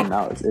curriculum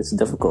now it's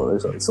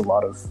difficult. It's a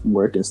lot of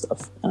work and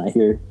stuff. And I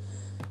hear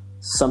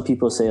some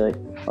people say like,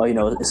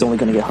 it's only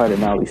gonna get harder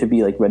now. We should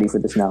be like ready for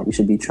this now. We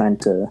should be trying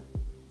to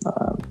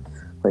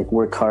like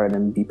work hard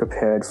and be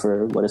prepared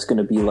for what it's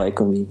gonna be like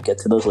when we get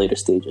to those later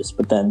stages.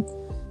 But then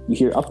you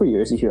hear upper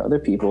years, you hear other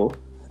people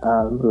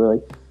who are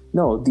like,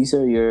 no,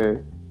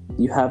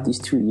 you have these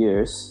 2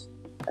 years,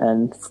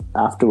 and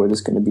afterward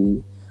it's going to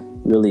be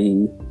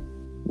really,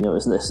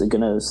 it's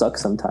going to suck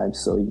sometimes.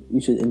 So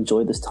you should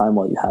enjoy this time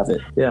while you have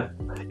it. Yeah,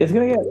 it's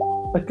going to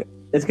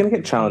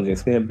get challenging.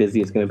 It's going to get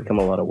busy. It's going to become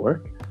a lot of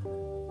work,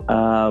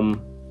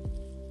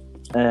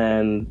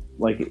 and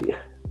like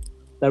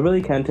that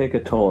really can take a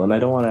toll. And I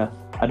don't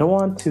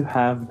want to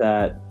have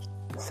that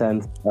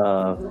sense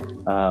of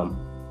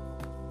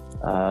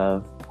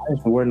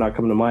the word not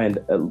coming to mind.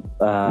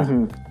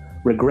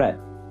 Regret,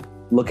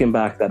 looking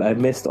back that I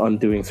missed on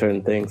doing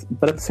certain things,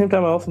 but at the same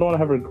time, I also don't want to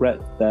have regret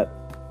that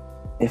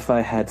if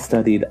I had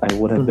studied, I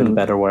would have been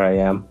better where I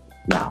am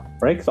now,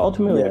 right? Because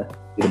ultimately, Yeah.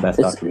 be the best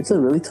doctor. It's a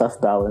really tough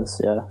balance,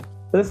 yeah.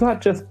 But it's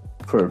not just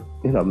for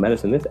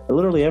medicine. It's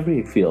literally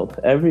every field.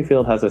 Every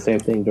field has the same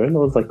thing. During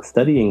those like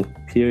studying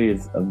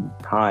periods of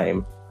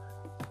time,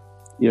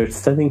 you're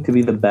studying to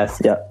be the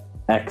best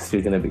X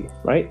you're going to be,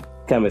 right?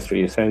 Chemistry.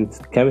 You're studying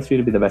chemistry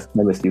to be the best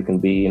chemist you can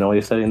be.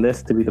 You're studying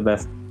this to be the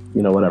best,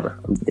 whatever.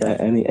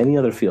 Any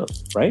other field,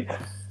 right?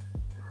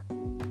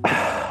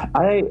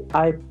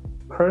 I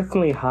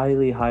personally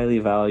highly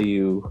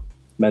value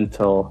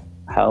mental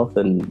health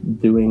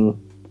and doing,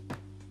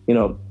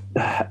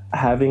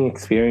 having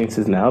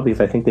experiences now, because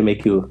I think they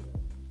make you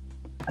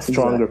a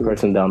stronger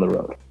person down the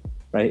road,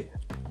 right?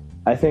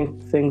 I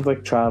think things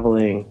like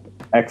traveling,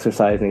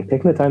 exercising,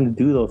 taking the time to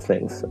do those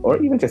things,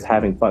 or even just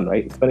having fun,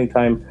 right? Spending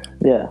time,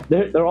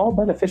 they're all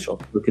beneficial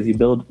because you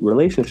build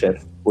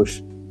relationships,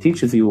 which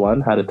teaches you,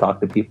 one, how to talk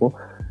to people,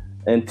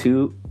 and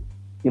two,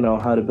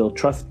 how to build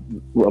trust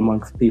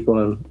amongst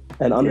people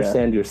and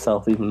understand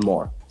yourself even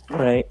more,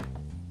 right?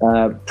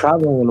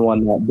 Traveling in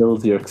one that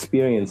builds your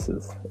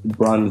experiences, it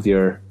broadens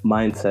your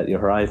mindset, your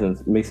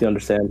horizons, it makes you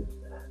understand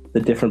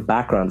the different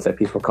backgrounds that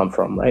people come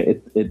from,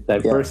 right? It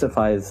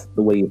diversifies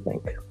the way you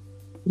think.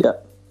 Yeah.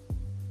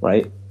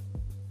 Right?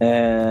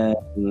 And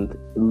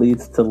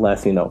leads to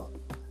less,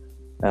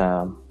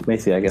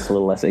 makes you, I guess, a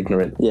little less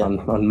ignorant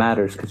on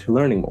matters because you're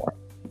learning more,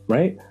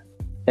 right?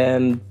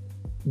 And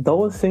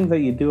those things that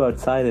you do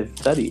outside of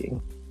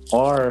studying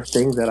are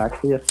things that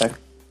actually affect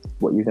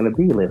what you're going to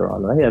be later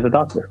on, right? As a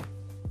doctor.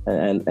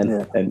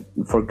 And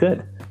for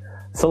good.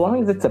 So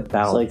long as it's a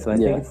balance, and I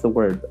think it's the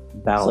word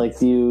balance.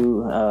 It's like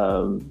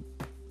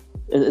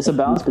it's a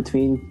balance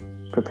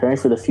between preparing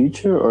for the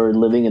future or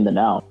living in the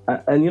now.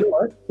 And you know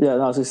what? Yeah,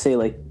 no, I was gonna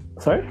say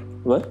sorry,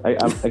 what? I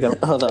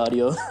got the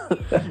audio.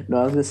 No,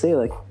 I was gonna say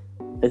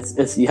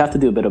it's you have to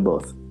do a bit of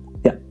both.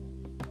 Yeah,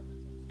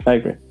 I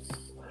agree.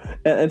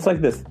 And it's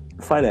like this: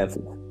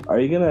 finances. Are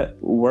you gonna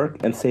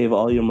work and save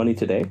all your money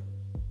today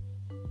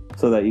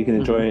so that you can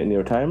enjoy it in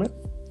your retirement?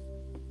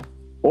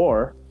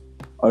 Or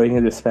are you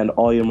going to just spend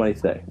all your money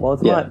today? Well,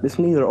 it's not. It's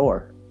neither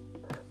or,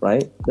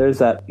 right? There's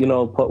that,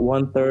 put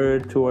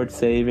 1/3 towards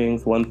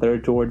savings,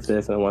 1/3 towards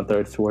this, and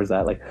 1/3 towards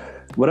that. Like,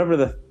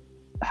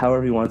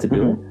 however you want to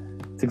do it.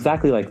 It's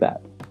exactly like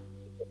that.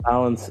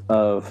 Balance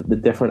of the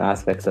different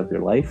aspects of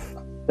your life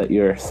that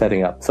you're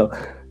setting up. So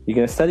you're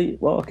going to study.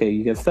 Well, okay,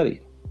 you can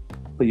study,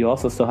 but you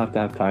also still have to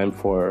have time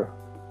for,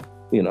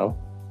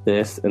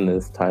 this and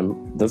this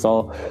time. There's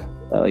all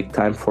like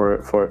time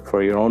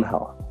for your own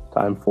health.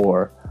 Time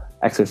for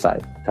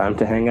exercise, time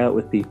to hang out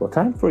with people,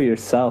 time for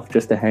yourself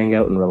just to hang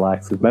out and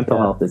relax, because mental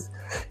health is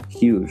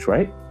huge,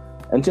 right?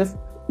 And just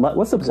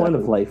what's the point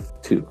of life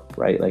too,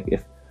 right? Like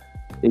if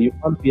you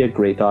want to be a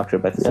great doctor,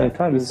 but at the same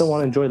time you still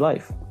want to enjoy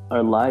life.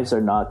 Our lives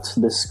are not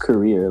this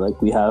career. Like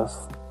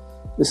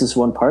this is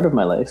one part of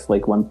my life.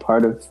 Like one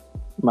part of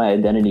my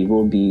identity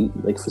will be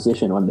like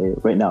physician one day.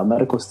 Right now, a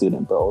medical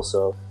student, but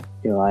also,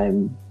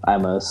 I'm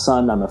a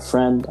son, I'm a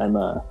friend, I'm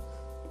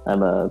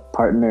a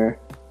partner.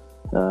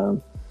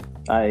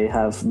 I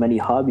have many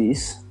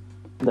hobbies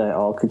that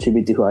all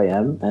contribute to who I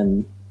am,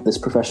 and this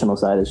professional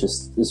side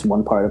is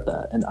one part of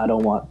that, and I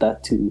don't want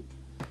that to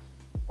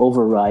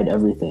override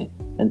everything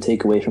and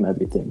take away from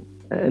everything.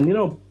 And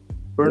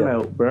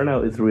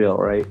burnout is real,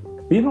 right?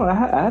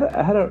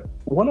 I had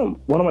one of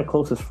my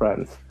closest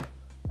friends.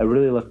 I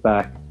really look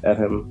back at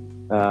him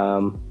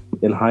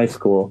in high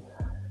school,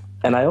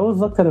 and I always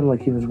looked at him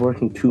like he was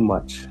working too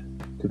much.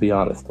 To be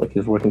honest, like he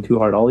was working too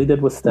hard. All he did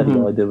was study.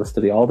 All he did was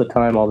study all the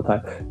time.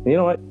 And you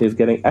know what? He was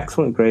getting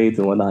excellent grades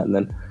and whatnot. And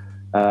then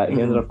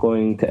he ended up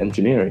going to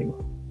engineering.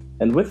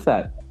 And with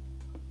that,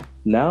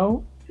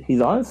 now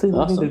he's honestly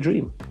living the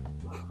dream.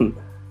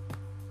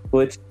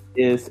 Which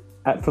is,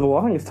 for the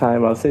longest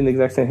time, I was saying the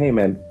exact same, hey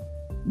man,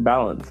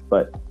 balance.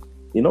 But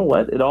you know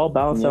what? It all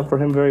balanced out for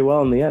him very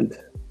well in the end,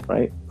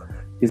 right?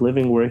 He's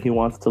living where he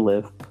wants to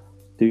live,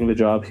 doing the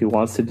job he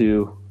wants to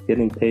do,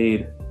 getting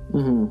paid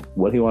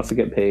what he wants to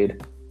get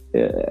paid.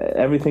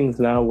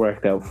 Everything's now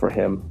worked out for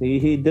him.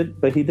 He did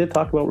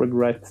talk about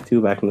regrets too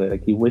back in the day.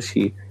 Like he wished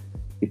he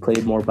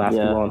played more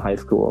basketball in high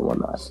school and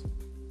whatnot.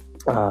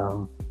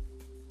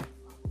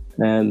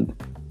 And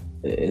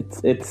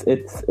it's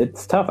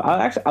tough.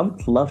 I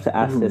would love to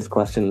ask this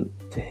question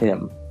to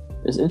him.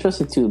 It's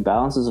interesting too.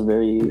 Balance is a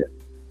very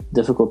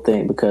difficult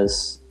thing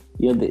because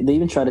they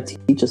even try to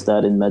teach us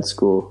that in med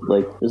school.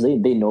 Like, because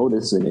they know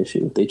this is an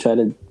issue. They try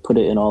to put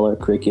it in all our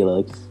curricula.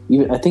 Like,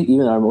 I think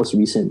even our most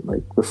recent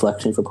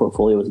reflection for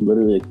portfolio was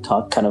literally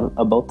talk kind of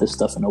about this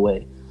stuff in a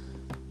way,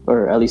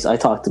 or at least I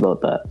talked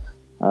about that.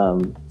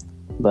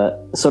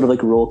 But sort of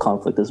like role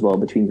conflict as well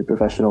between the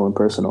professional and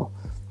personal.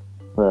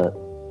 But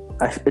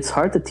it's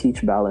hard to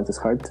teach balance. It's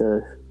hard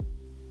to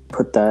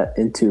put that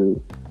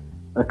into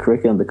a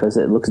curriculum because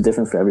it looks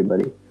different for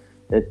everybody.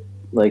 It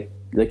like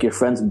your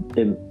friends.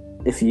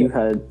 If you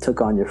had took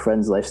on your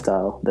friend's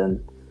lifestyle,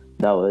 then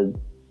that would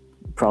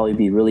probably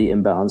be really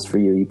imbalanced for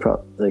you.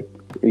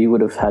 You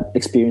would have had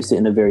experienced it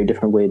in a very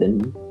different way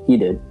than he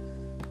did.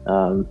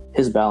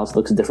 His balance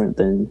looks different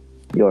than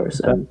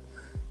yours, and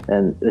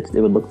it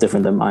would look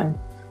different than mine.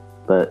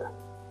 But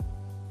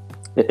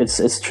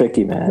it's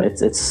tricky, man.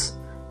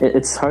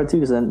 It's hard too,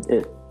 because then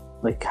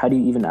how do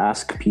you even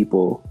ask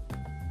people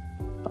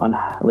on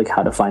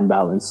how to find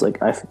balance?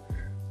 Like I've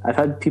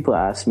had people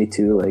ask me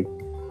too, like,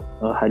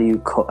 oh, how do you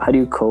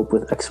cope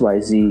with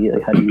XYZ?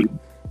 Like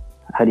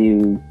how do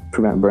you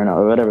prevent burnout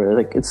or whatever?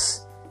 Like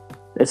it's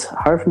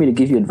hard for me to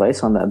give you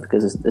advice on that,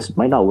 because this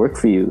might not work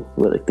for you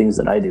with like things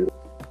that I do.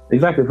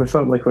 Exactly. For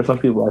some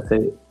people, I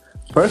say,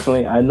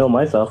 personally, I know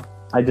myself,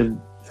 I just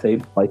say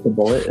bite the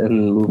bullet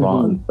and move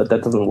on. But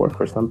that doesn't work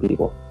for some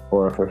people.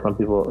 Or for some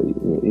people,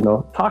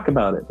 talk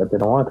about it, but they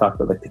don't want to talk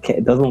about it.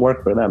 It doesn't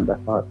work for them.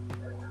 That's not.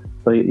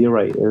 So you're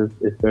right.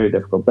 It's very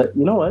difficult. But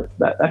you know what?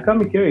 That got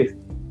me curious.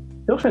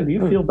 Hilshan, do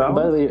you feel balanced?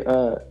 By the way,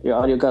 your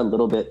audio got a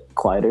little bit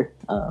quieter.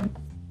 No.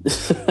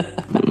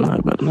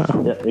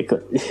 Yeah,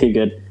 you're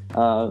good.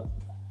 Oh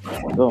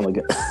my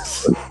god.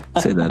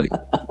 Say that again.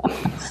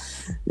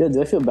 Yeah,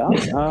 do I feel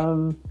balanced?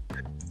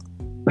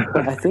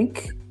 I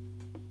think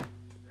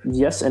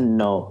yes and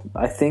no.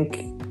 I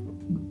think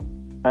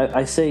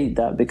I say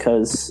that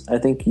because I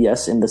think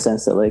yes, in the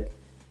sense that like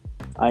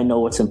I know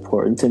what's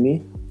important to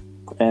me,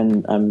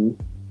 and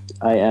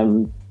I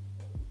am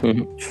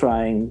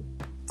trying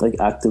like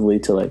actively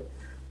to like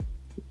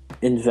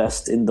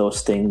invest in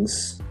those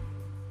things,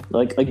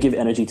 like I give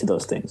energy to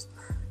those things.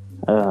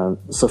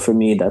 So for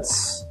me,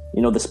 that's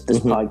this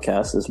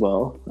podcast as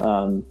well.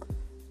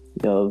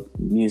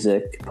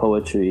 Music,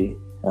 poetry,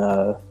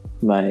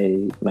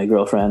 my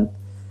girlfriend,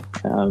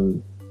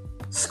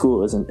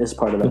 school is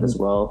part of that as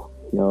well.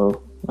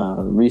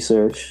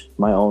 Research,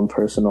 my own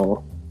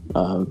personal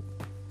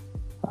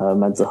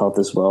mental health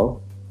as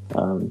well.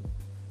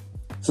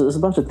 So there's a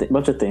bunch of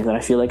things, and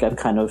I feel like I've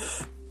kind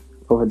of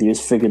over the years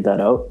figured that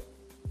out,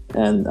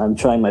 and I'm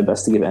trying my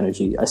best to give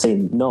energy. I say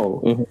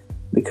no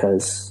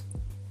because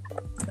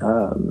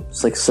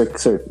it's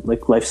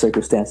like life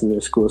circumstances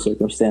or school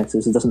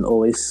circumstances. It doesn't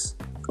always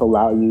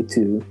allow you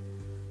to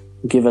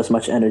give as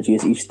much energy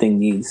as each thing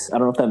needs. I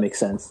don't know if that makes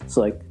sense.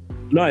 So like,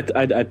 no, I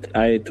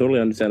totally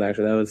understand.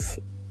 Actually,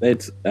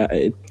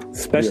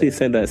 especially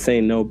saying that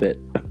saying no bit.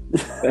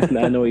 And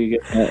I know you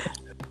get.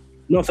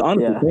 No, it's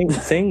honestly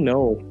saying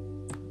no.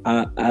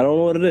 I don't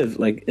know what it is.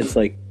 Like, it's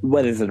like,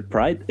 what is it? A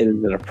pride?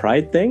 Is it a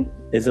pride thing?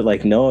 Is it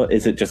like no?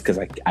 Is it just because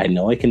I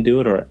know I can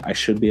do it, or I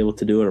should be able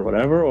to do it, or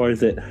whatever? Or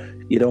is it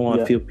you don't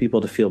want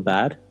people to feel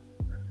bad,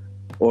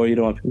 or you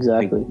don't want people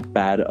to think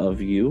bad of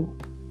you,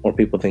 or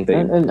people think that?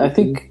 And I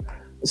think,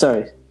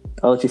 sorry,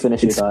 I'll let you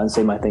finish your thought and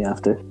say my thing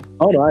after.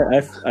 Oh no,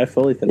 I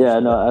fully finished. Yeah,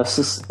 no, I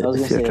was gonna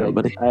say,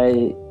 like,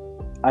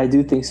 I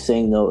do think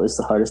saying no is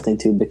the hardest thing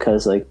too,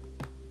 because like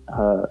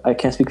I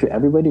can't speak for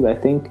everybody, but I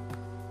think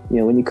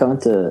when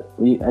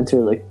you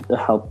enter like the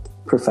health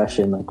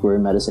profession, like we're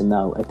in medicine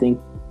now, I think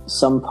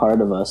some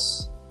part of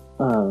us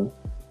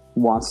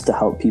wants to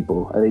help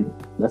people. I think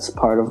that's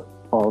part of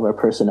all of our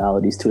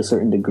personalities to a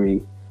certain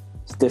degree.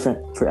 It's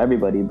different for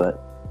everybody,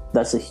 but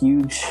that's a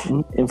huge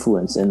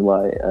influence in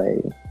why I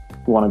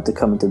wanted to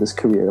come into this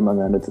career,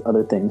 among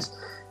other things.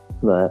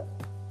 And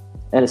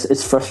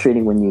it's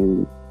frustrating when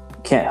you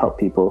can't help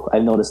people.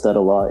 I've noticed that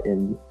a lot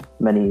in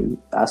many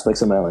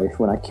aspects of my life.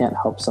 When I can't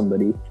help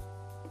somebody,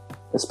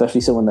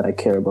 especially someone that I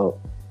care about,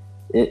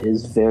 it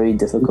is very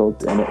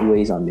difficult and it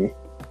weighs on me.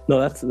 No,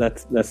 that's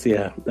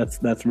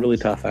really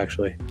tough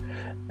actually,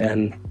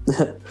 and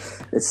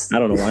I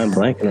don't know why I'm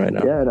blanking right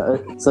now. Yeah, no,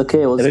 it's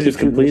okay. We'll just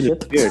completely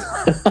disappeared.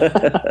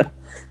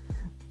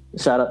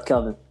 Shout out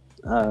Calvin.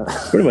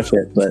 Pretty much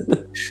it,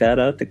 but shout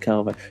out to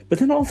Calvin. But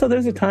then also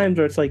there's a times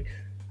where it's like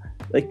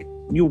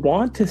you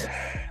want to.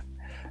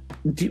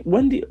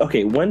 When do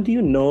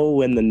you know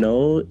when the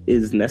no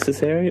is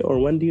necessary, or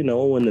when do you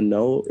know when the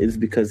no is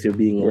because you're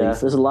being lazy? Yeah,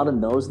 there's a lot of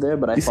no's there,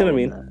 but you see what I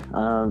mean?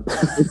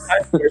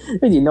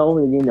 When you know,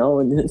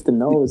 and if the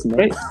no is no.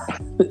 Right.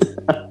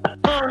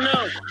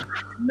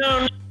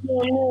 No.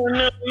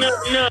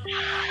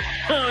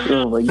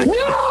 Oh my god!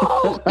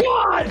 No,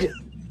 God!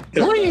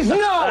 Please,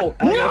 no!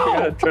 I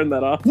gotta turn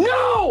that off.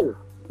 No!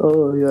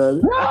 Oh god!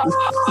 Is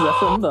that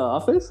from The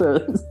Office?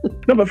 Or?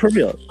 No, but for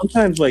real,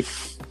 sometimes like.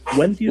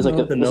 When do you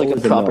know the no like a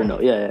is a proper no?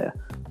 no? Yeah.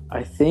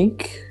 I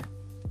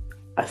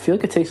feel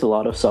like it takes a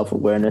lot of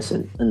self-awareness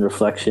and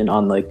reflection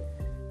on like,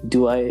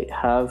 do I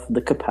have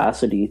the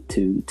capacity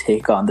to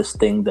take on this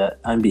thing that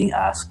I'm being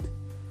asked?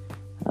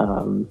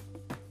 And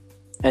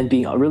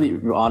being really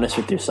honest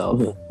with yourself.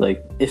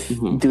 Like, if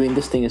doing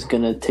this thing is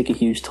gonna take a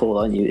huge toll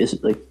on you, is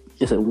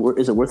it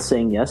worth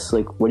saying yes?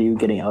 Like, what are you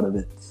getting out of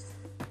it?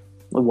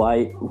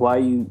 Why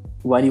do you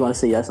want to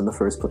say yes in the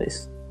first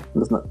place?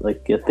 It's not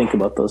like you think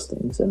about those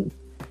things and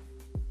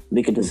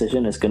make a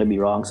decision. It's going to be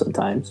wrong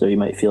sometimes, or you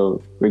might feel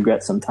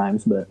regret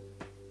sometimes, but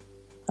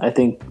I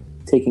think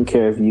taking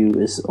care of you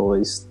is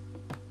always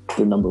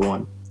the number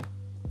one.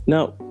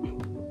 Now,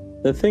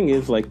 the thing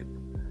is, like,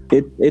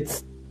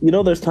 it's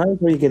there's times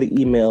where you get an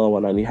email and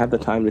whatnot, and you have the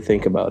time to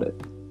think about it.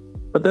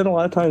 But then a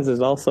lot of times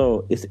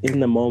it's in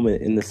the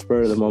moment, in the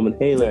spur of the moment.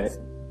 Hey, let's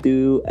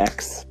do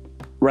X.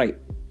 Right.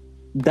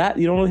 That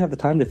you don't really have the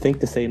time to think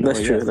to say no.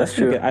 That's true. That's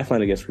true. I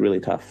find it gets really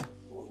tough.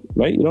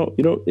 Right?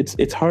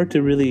 It's hard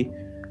to really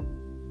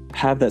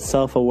have that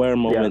self-aware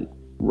moment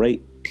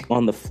right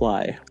on the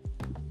fly.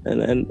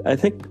 And I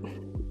think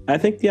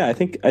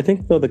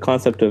though the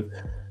concept of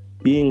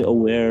being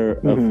aware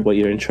of what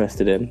you're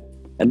interested in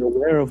and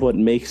aware of what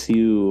makes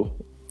you,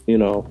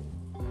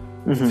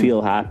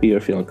 feel happy or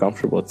feel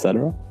uncomfortable,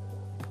 etc.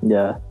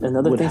 Yeah.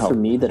 Another thing for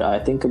me that I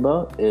think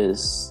about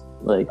is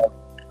like,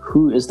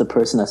 who is the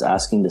person that's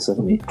asking this of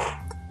me?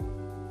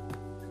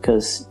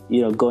 Because,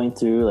 going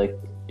through like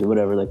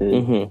whatever, like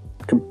a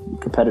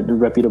competitive,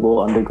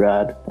 reputable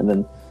undergrad and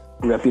then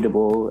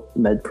reputable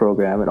med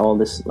program and all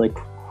this, like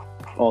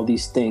all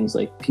these things,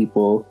 like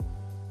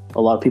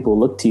a lot of people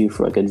look to you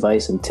for like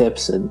advice and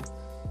tips, and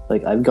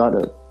like I've got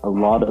a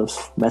lot of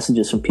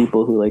messages from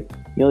people who like,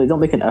 they don't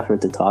make an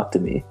effort to talk to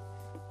me.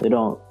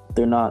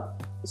 They're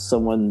not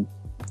someone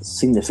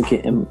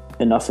significant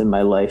enough in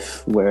my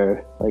life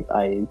where like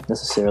I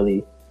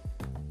necessarily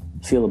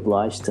feel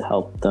obliged to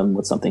help them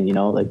with something,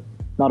 like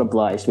not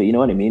obliged, but you know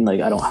what I mean?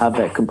 Like I don't have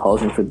that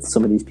compulsion for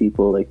some of these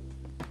people, like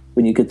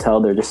when you could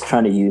tell they're just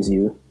trying to use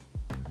you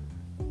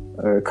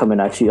or coming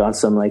at you on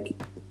some like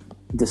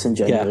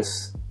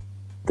disingenuous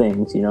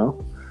things,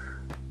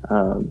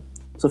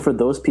 so for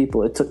those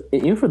people,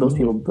 even for those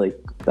people like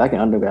back in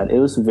undergrad, it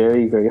was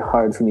very, very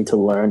hard for me to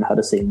learn how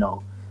to say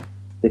no,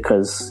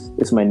 because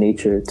it's my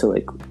nature to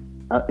like,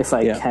 if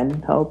I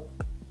can help,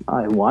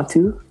 I want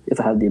to, if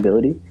I have the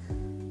ability.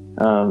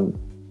 But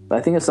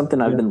I think it's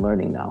something I've been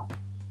learning now.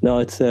 No,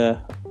 it's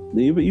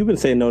you've been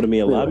saying no to me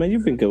a lot, man.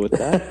 You've been good with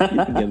that.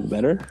 You've been getting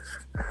better.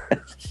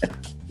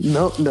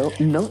 No.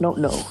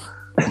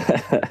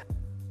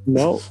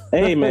 No.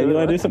 Hey, man, you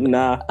want to do something?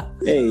 Nah.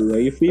 Hey, are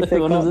you free to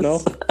take off?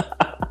 No.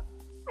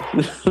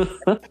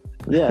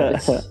 Yeah.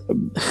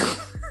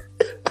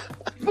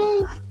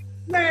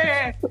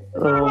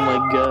 Oh my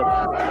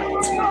god.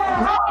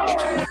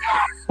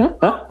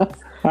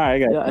 All right, I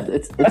got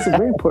it. It's a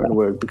very important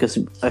word, because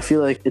I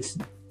feel like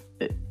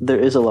there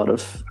is a lot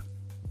of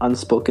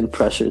unspoken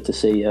pressure to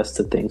say yes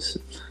to things,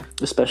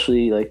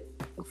 especially like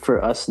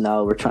for us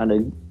now. We're trying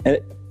to,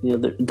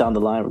 down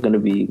the line we're going to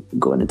be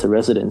going into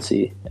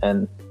residency,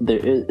 and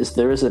there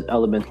is an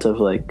element of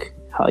like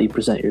how you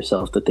present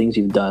yourself, the things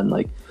you've done,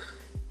 like,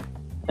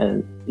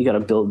 and you got to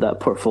build that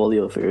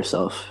portfolio for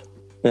yourself.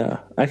 Yeah,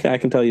 I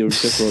can tell you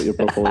just wrote your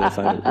portfolio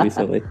assignment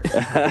recently.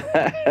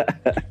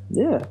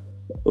 Yeah.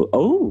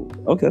 Oh,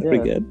 okay, that's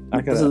pretty good.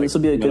 This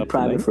will be a good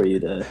primer for you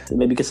to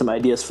maybe get some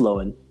ideas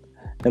flowing.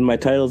 And my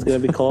title is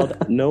going to be called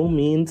 "No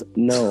Means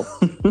No."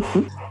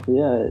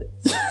 Yeah.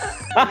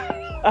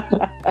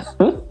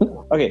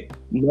 Okay,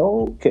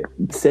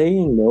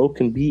 saying no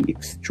can be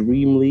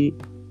extremely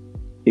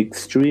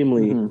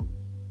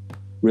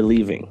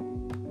relieving.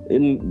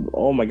 And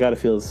oh my god, it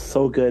feels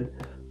so good.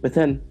 But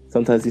then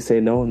sometimes you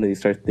say no, and then you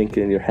start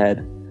thinking in your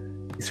head.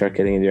 You start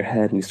getting in your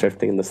head, and you start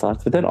thinking the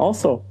thoughts. But then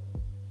also,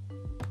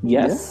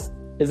 yes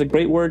is a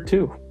great word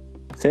too.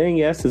 Saying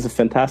yes is a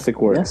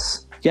fantastic word.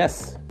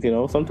 Yes.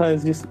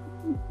 Sometimes just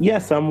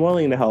yes, I'm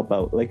willing to help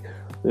out. Like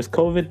there's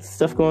COVID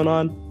stuff going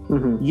on.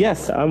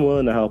 Yes, I'm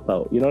willing to help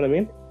out. You know what I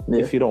mean? Yeah.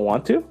 If you don't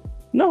want to,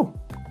 no.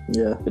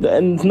 Yeah.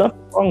 And there's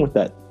nothing wrong with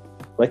that.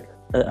 Like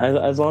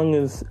as long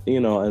as you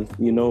know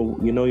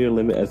your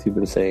limit, as you've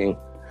been saying,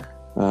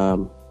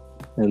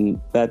 and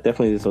that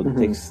definitely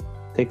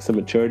takes some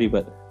maturity.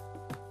 But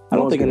I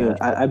don't think anyone.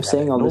 I'm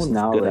saying all this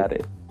now. Good at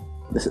it.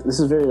 This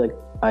is very like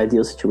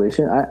ideal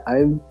situation.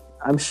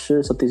 I'm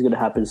sure something's gonna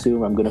happen soon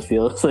where I'm gonna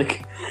feel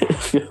like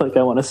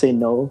I want to say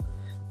no,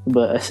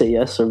 but I say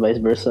yes, or vice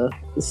versa.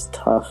 It's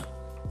tough.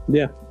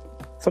 Yeah.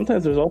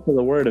 Sometimes there's also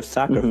the word of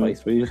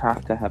sacrifice, where you just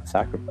have to have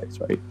sacrifice,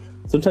 right?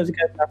 Sometimes you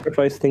gotta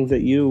sacrifice things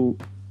that you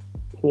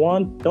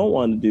don't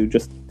want to do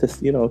just to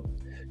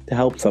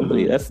help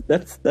somebody. That's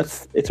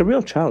it's a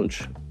real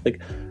challenge. Like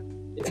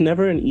it's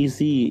never an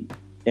easy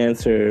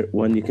answer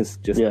when you can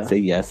just say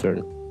yes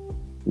or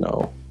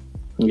no.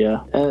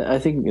 Yeah, and I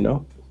think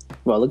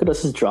wow, look at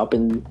us just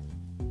dropping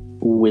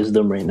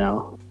wisdom right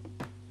now.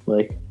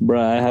 Like, bruh,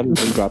 I haven't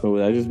been dropping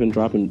wisdom. I've just been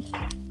dropping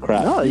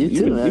crap. No, you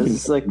too, man.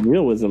 It's like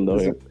real wisdom, though.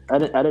 Here. I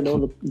didn't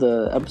know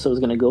the episode was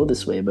going to go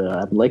this way, but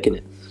I'm liking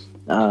it.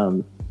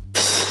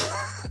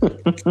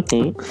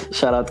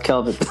 Shout out to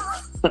Kelvin.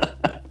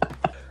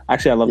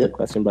 Actually, I love the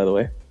question, by the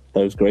way.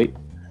 That was great.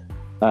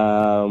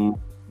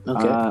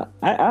 Okay.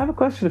 I have a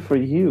question for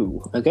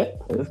you. Okay.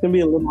 It's going to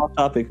be a little off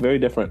topic, very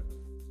different.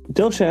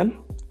 Dilshan,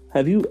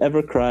 have you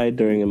ever cried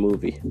during a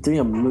movie? During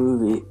a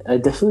movie? I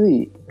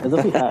definitely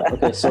have.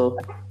 Okay, so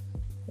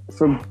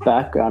for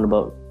background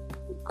about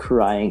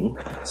crying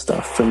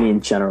stuff for me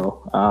in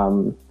general.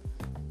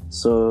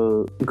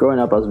 So growing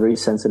up, I was a very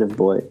sensitive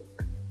boy.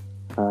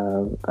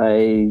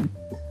 Very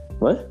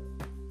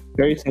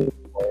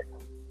sensitive boy.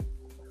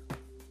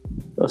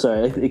 Oh,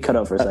 sorry, it cut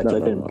out for a second.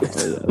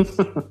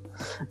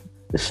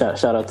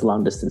 shout out to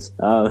long distance.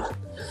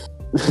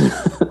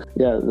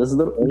 Yeah,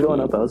 growing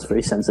up, I was a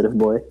very sensitive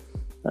boy.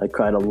 I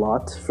cried a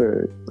lot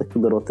for like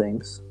little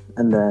things,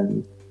 and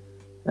then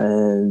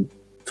in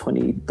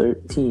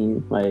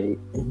 2013, my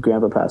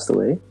grandpa passed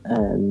away,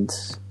 and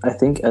I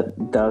think that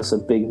was a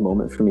big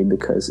moment for me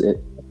because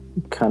it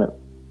kind of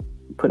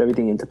put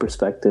everything into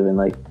perspective. And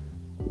like,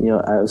 you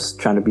know, I was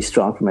trying to be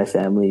strong for my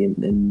family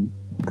in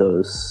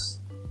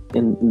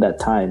that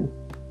time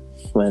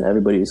when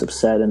everybody was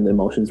upset and the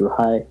emotions were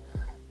high.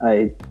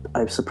 I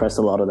suppressed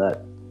a lot of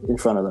that in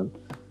front of them,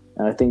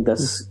 and I think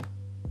that's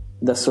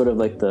sort of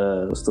like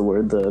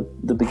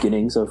the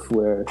beginnings of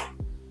where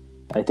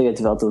I think I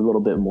developed a little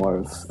bit more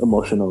of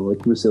emotional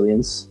like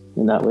resilience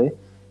in that way.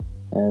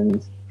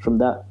 And from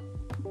that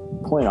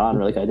point on,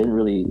 like, I didn't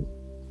really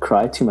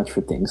cry too much for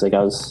things. Like,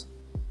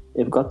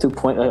 it got to a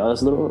point, like, I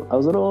was a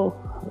little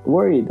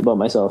worried about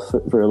myself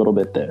for a little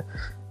bit there.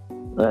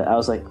 I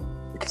was like,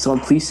 can someone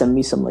please send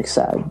me some like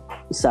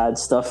sad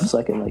stuff so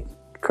I can like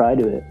cry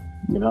to it,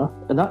 you know?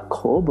 And not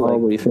cold, but like,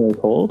 were you feeling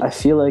cold? I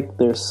feel like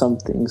there's some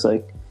things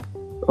like,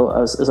 I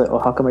was like,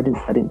 how come I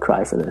didn't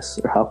cry for this,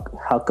 or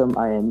how come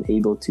I am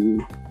able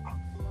to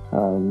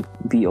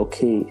be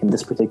okay in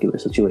this particular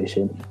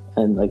situation?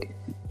 And like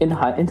in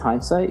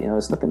hindsight, you know,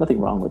 there's nothing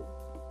wrong with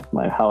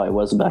how I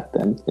was back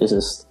then. It's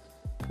just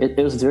it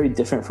was very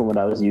different from what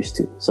I was used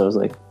to. So I was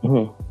like,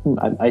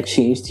 I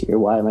changed here.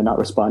 Why am I not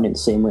responding the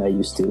same way I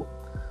used to?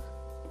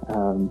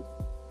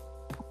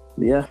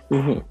 Yeah.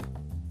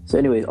 So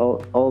anyway,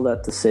 all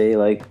that to say,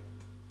 like,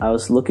 I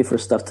was looking for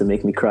stuff to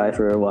make me cry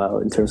for a while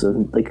in terms of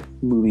like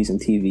movies and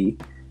TV.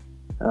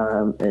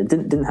 And it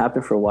didn't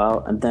happen for a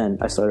while, and then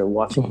I started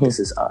watching This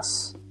Is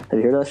Us. Have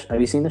you heard of that? Have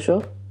you seen the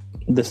show?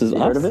 This Is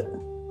Us? Heard of it?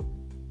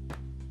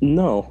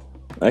 No,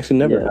 actually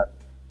never.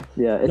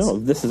 Yeah.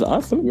 This Is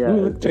Awesome.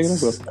 Yeah, Check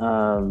it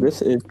out.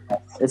 This is.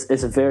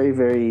 It's a very,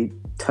 very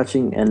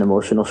touching and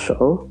emotional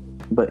show,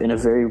 but in a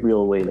very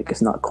real way. Like,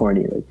 it's not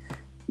corny. Like,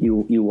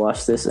 you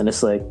watch this and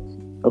it's like,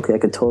 okay, I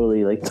could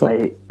totally like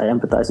I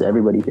empathize with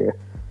everybody here.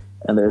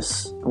 And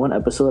there's one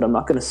episode, I'm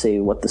not going to say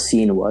what the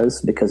scene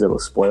was because it'll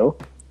spoil,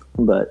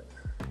 but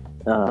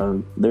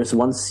there's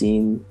one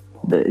scene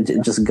that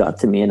it just got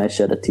to me and I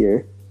shed a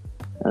tear.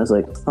 And I was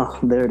like, oh,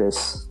 there it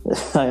is.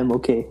 I am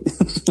okay.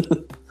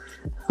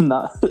 I'm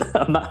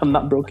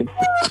not broken.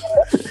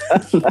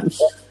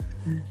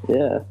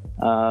 Yeah.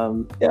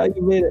 Yeah,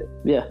 you made it.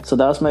 Yeah. So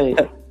that was my,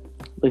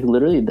 like,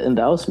 literally, and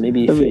that was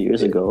maybe a few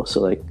years ago. So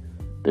like,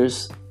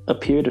 there's a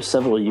period of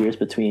several years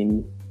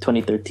between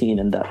 2013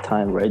 and that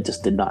time where I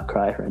just did not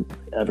cry for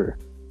ever.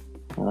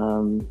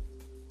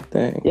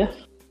 Dang. Yeah.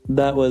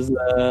 That was,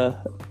 I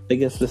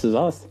guess This Is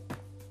Us.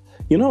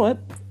 You know what?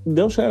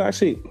 Dilshan,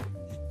 actually,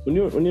 when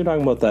you're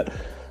talking about that,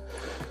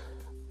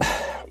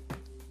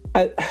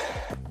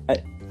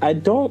 I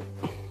don't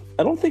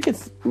think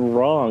it's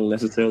wrong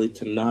necessarily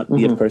to not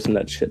be a person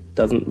that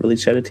doesn't really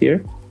shed a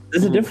tear.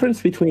 There's a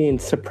difference between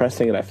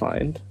suppressing it, I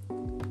find,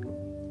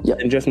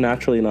 and just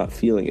naturally not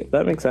feeling it.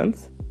 That makes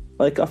sense.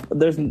 Like,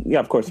 there's,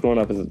 of course, growing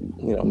up as a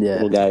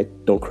little guy,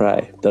 don't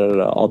cry,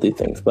 all these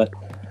things. But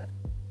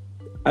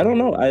I don't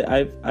know.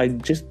 I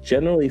just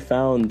generally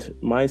found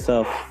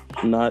myself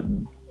not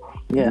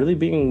really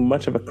being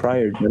much of a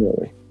crier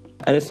generally.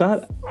 And it's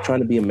not trying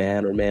to be a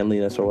man or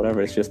manliness or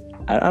whatever. It's just,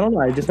 I don't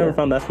know. I just never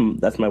found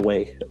that's my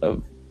way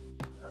of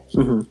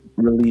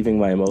relieving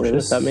my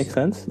emotions. If that makes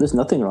sense. There's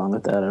nothing wrong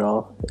with that at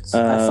all.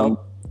 I felt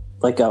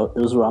like it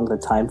was wrong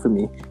at the time for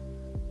me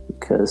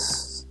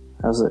because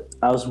I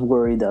was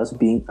worried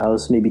that I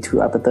was maybe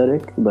too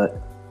apathetic,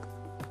 but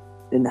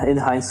in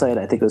hindsight,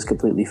 I think it was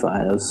completely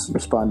fine. I was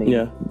responding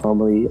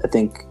normally. I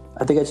think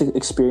I just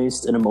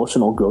experienced an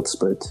emotional growth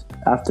spurt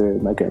after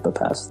my grandpa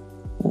passed.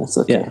 That's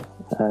okay. Yeah.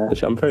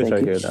 I'm very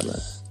sorry to hear that, man.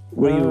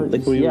 Were you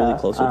really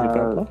close with your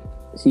grandpa?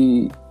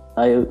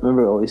 I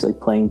remember always like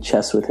playing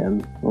chess with him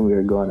when we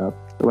were growing up.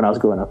 When I was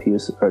growing up,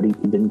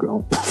 he'd been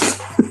grown.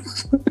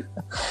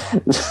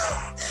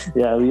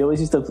 Yeah, we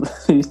always used to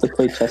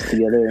play chess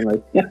together, and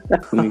like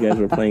when you guys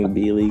were playing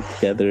B-League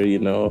together, you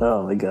know.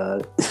 Oh my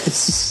god!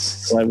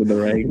 Climbing the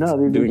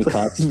ranks, doing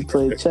cops. We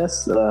played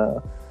chess.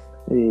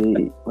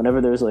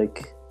 Whenever there's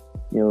like,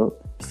 you know,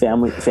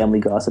 family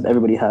gossip,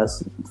 everybody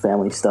has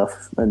family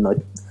stuff, and like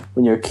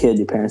when you're a kid,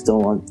 your parents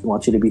don't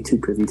want you to be too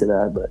privy to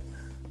that. But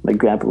my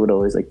grandpa would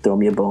always like throw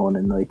me a bone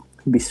and like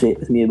be straight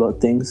with me about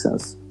things. So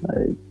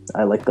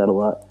I like that a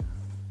lot.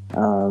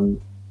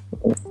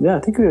 Yeah, I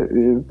think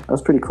I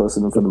was pretty close to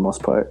them for the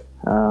most part.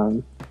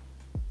 And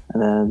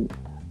then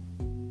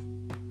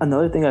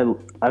another thing,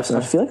 I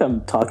feel like I'm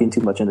talking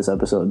too much in this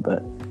episode,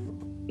 but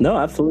no,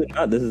 absolutely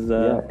not. This is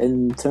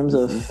in terms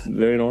of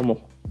very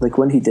normal. Like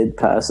when he did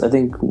pass, I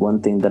think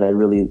one thing that I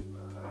really,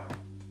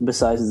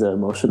 besides the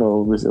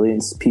emotional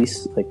resilience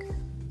piece, like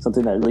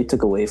something that I really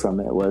took away from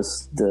it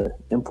was the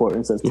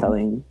importance of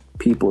telling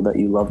people that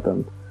you love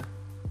them,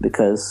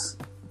 because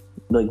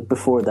like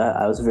before that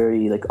I was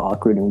very like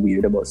awkward and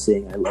weird about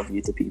saying I love you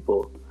to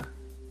people,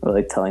 or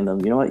like telling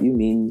them, you know what, you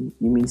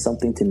mean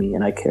something to me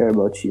and I care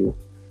about you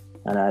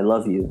and I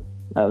love you,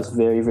 I was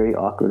very, very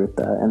awkward with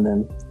that. And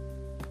then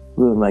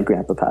when my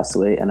grandpa passed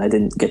away, and I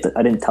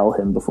didn't tell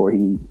him before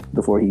he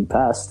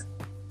passed,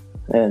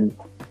 and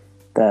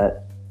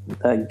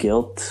that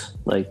guilt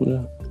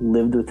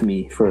lived with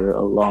me for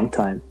a long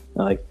time.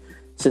 Like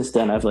since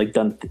then,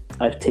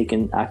 I've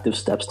taken active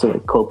steps to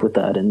like cope with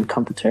that and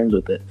come to terms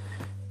with it.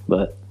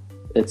 But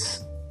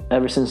it's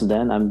ever since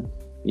then, I'm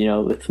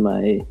with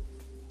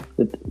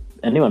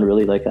anyone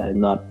really, like I'm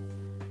not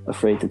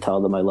afraid to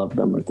tell them I love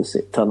them or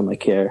to tell them I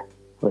care.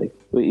 Like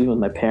even with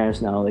my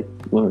parents now, like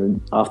when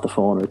we're off the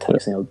phone or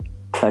texting, I'll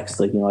text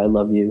like, I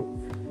love you.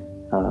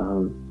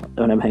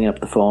 When I'm hanging up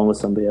the phone with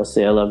somebody, I'll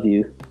say I love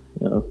you.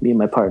 Me and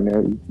my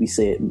partner, we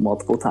say it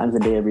multiple times a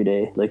day, every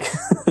day. Like,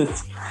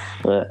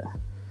 but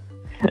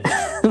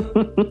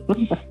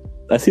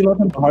I see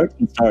nothing but hearts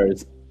and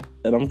stars,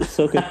 and I'm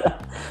so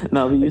confused.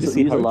 No, we use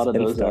a lot of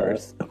those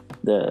stars.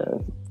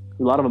 A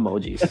lot of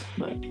emojis.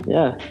 But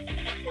yeah,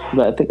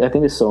 but I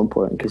think it's so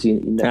important because you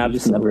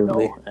just never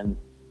know, and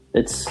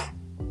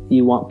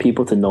you want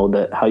people to know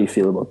that how you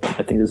feel about them.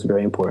 I think it's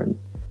very important.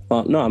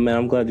 Well, no, man,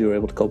 I'm glad you were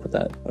able to cope with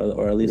that,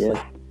 or at least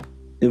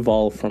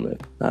evolve from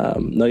it.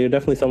 No, you're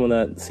definitely someone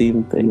that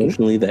seemed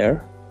emotionally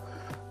there.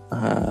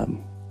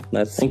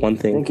 That's one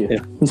thing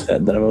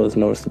that I've always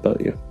noticed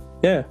about you.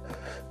 Yeah.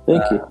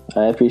 Thank you.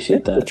 I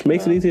appreciate that. Which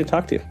makes it easy to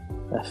talk to you.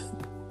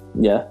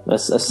 Yeah,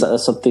 that's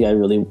something I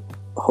really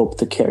hope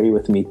to carry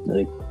with me,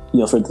 like,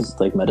 for this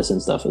like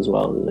medicine stuff as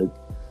well. Like,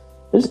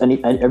 there's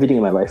everything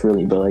in my life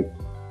really, but like,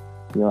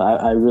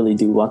 I really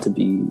do want to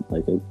be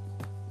like a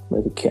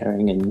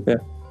caring and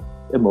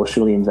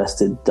emotionally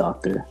invested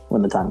doctor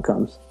when the time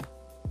comes.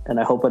 And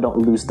I hope I don't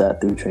lose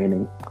that through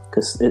training,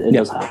 because it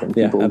does happen.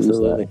 People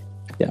absolutely. lose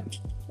that. Yeah.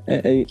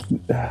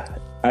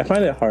 I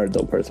find it hard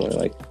though, personally.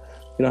 Like,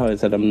 how I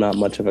said I'm not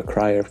much of a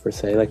crier per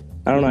se. Like,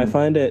 I don't know. I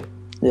find it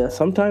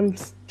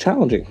sometimes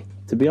challenging,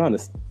 to be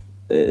honest.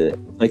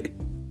 Like,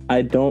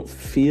 I don't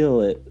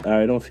feel it, or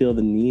I don't feel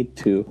the need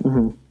to,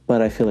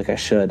 but I feel like I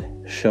should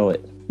show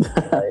it.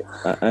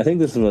 I think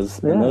this was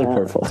another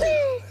purple.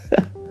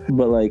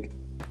 But like,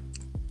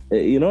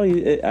 like,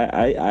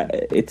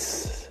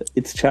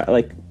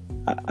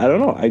 I don't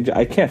know.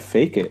 I can't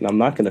fake it, and I'm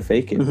not going to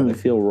fake it. But I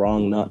feel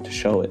wrong not to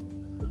show it.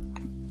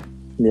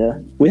 Yeah,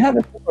 we have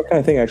a similar kind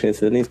of thing actually in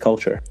Sudanese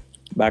culture.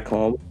 Back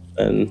home,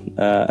 and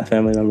a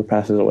family member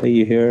passes away,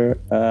 you hear,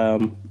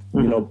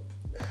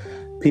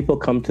 people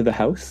come to the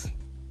house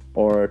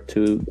or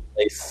to the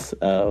place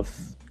of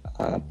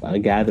a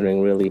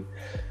gathering, really,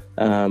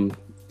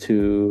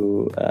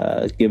 to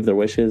give their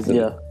wishes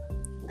and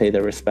pay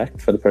their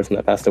respect for the person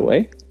that passed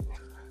away.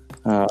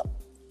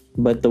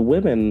 But the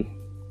women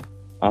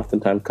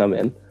oftentimes come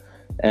in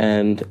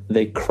and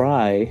they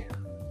cry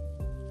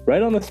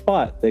right on the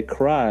spot. They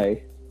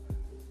cry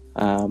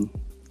to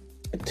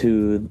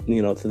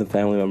the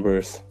family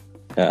members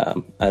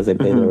as they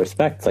pay their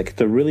respects. Like,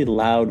 it's a really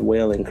loud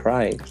wailing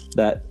crying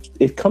that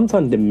it comes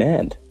on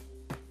demand,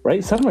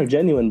 right? Some are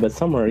genuine, but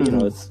some are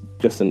it's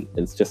just in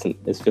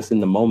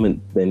the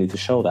moment they need to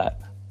show that.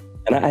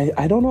 And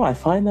I don't know, I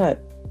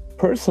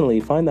personally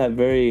find that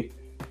very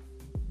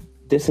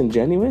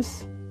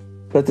disingenuous,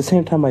 but at the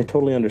same time I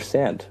totally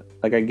understand.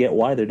 Like, I get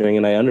why they're doing it,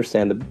 and I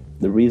understand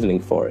the reasoning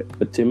for it.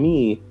 But to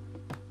me,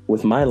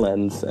 with my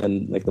lens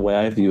and like the way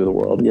I view the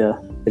world, I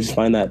just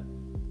find that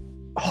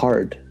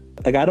hard.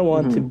 Like, I don't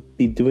want to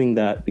be doing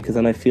that, because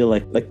then I feel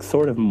like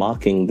sort of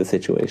mocking the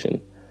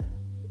situation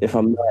if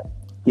I'm not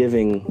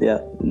giving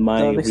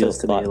my real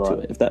thought to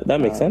it. If that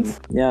makes sense.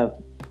 Yeah,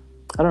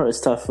 I don't know. It's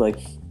tough. Like,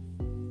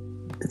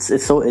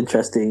 it's so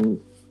interesting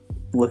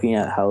looking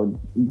at how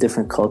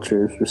different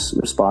cultures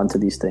respond to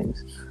these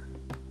things.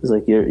 It's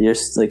like you're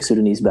like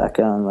Sudanese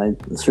background, my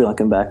Sri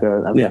Lankan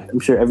background. I'm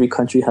sure every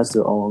country has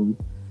their own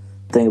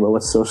thing about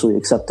what's socially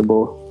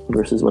acceptable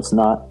versus what's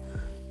not.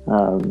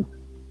 I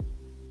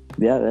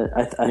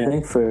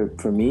think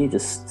for me,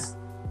 just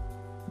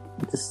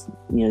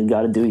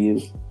gotta do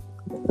you.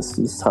 That's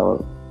just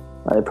how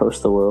I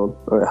approach the world,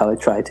 or how I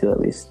try to, at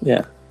least.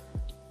 There's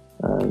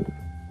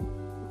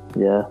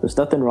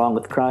nothing wrong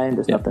with crying.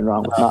 There's nothing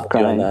wrong with not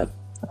crying. That.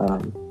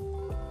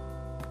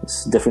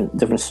 It's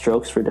different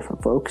strokes for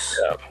different folks.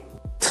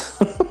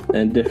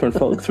 And different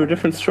folks for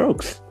different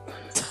strokes.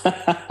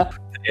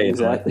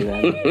 Exactly,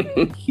 man.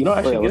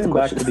 Actually, getting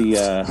back to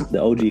the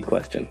OG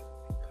question.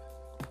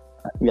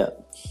 Yeah.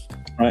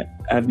 Right.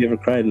 Have you ever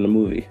cried in a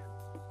movie?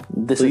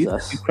 This Is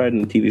Us. You cried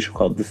in a TV show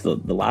called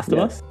The Last of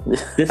Us?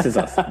 This Is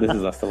Us. This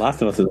Is Us. The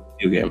Last of Us is a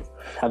video game.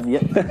 Have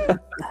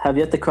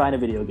yet to cry in a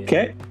video game.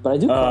 Okay. But I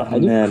do cry. I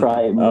do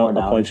cry more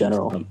now in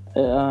general.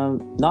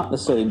 Not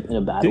necessarily in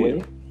a bad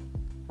way.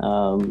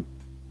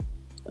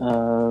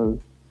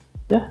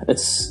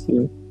 It's.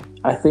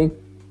 I think.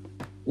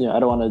 I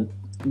don't want to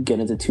get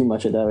into too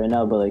much of that right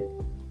now, but like,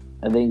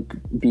 I think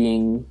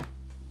being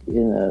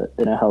in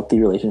a healthy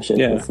relationship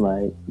with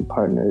my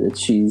partner, that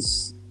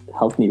she's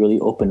helped me really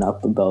open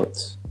up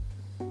about,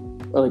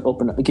 or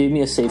like gave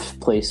me a safe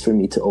place for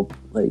me to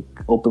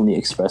openly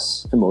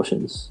express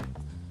emotions,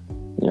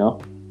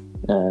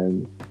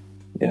 and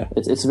Yeah.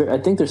 It's very, I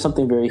think there's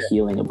something very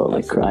healing about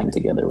like crying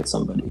together with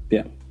somebody.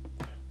 Yeah.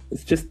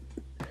 It's just,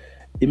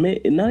 it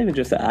may not even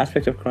just the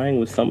aspect of crying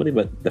with somebody,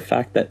 but the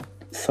fact that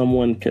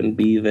someone can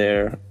be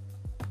there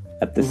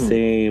at the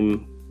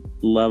same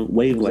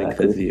wavelength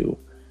as you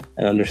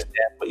and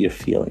understand what you're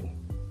feeling.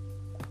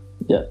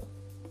 Yeah.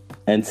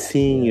 And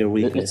seeing your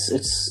weakness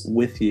It's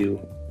with you.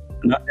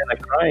 Not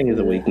that crying is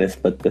a weakness,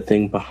 but the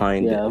thing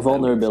behind it. yeah,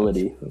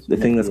 vulnerability. The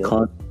thing that's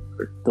caused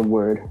the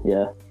word.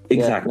 Yeah.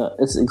 exactly. Yeah, no,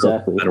 it's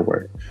exactly better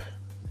word.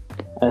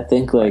 I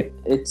think like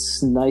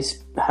it's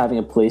nice having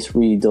a place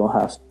where you don't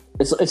have.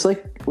 It's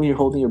like when you're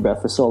holding your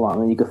breath for so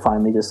long and you could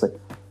finally just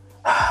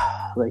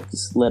like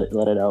just let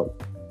it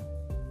out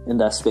in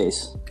that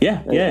space.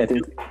 Yeah, And yeah. I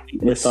think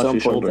Lift it's off so your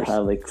important shoulders. to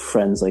have like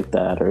friends like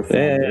that or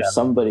family or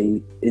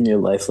somebody in your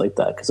life like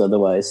that, because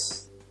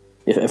otherwise,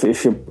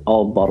 if you're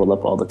all bottled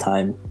up all the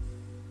time,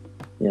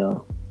 you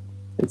know,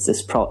 it's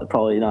just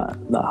probably not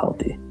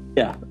healthy.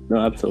 Yeah,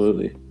 no,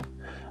 absolutely.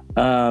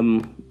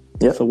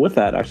 Yep. So with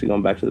that, actually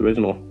going back to the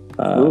original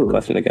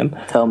question again,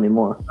 Tell me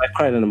more. I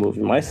cried in a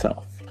movie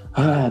myself.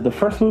 The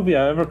first movie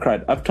I ever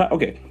cried, I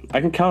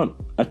can count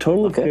a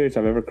total of periods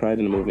I've ever cried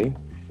in a movie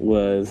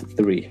was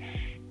 3.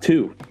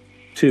 2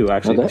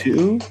 actually. Okay.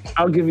 2.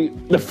 I'll give you,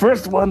 the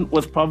first one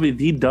was probably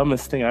the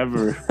dumbest thing I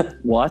ever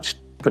watched,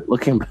 but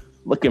looking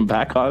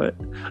back on it,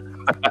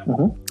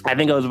 I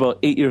think I was about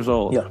 8 years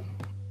old. Yeah.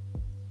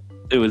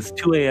 It was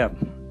 2 a.m.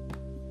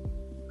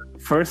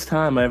 First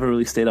time I ever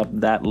really stayed up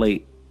that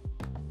late.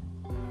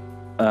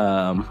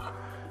 I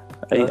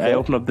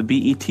opened up the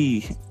BET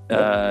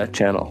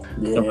channel.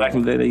 So back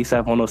in the day, they used to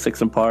have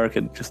 106 in Park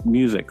and just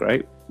music,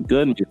 right?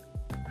 Good music.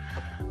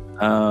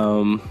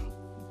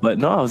 But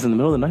no, I was in the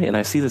middle of the night and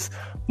I see this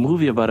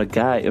movie about a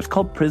guy. It was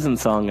called Prison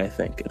Song, I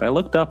think. And I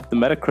looked up the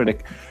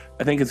Metacritic.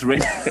 I think its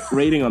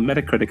rating on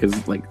Metacritic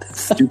is like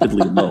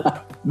stupidly low.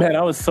 Man,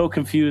 I was so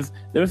confused.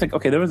 There was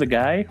a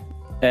guy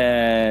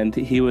and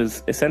he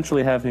was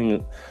essentially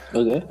having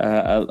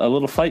a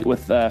little fight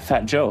with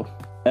Fat Joe.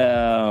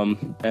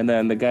 And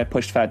then the guy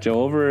pushed Fat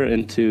Joe over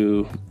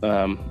into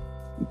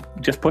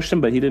just pushed him,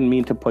 but he didn't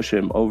mean to push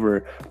him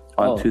over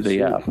onto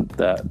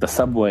the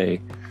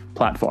subway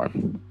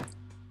platform.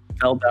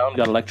 Fell down,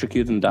 got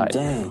electrocuted, and died.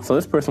 Dang. So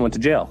this person went to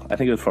jail. I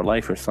think it was for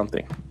life or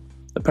something.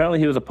 Apparently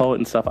he was a poet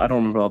and stuff. I don't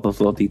remember all those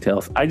little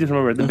details. I just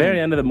remember at the very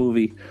end of the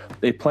movie,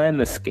 they planned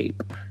an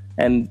escape,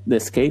 and the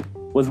escape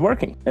was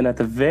working. And at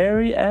the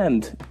very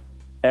end,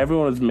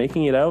 everyone was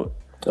making it out.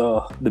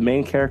 Oh. The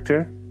main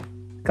character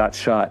got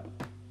shot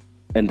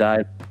and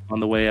died on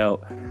the way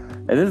out.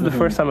 And this is the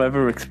first time I've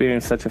ever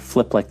experienced such a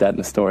flip like that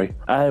in a story.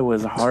 I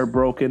was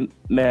heartbroken,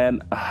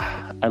 man.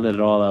 I let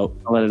it all out.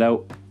 I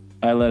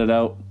let it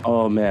out.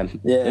 Oh man.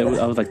 Yeah.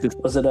 I was like, this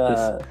Was it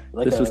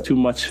this was too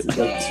much.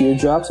 like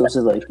teardrops, or was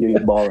it like you're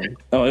bawling?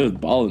 Oh, it was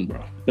balling,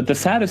 bro. But the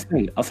saddest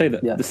thing, I'll say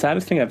that the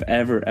saddest thing I've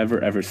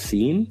ever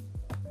seen.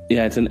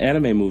 Yeah, it's an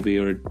anime movie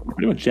or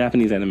pretty much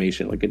Japanese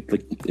animation.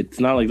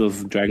 It's not like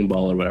those Dragon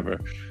Ball or whatever.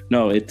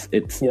 No, it's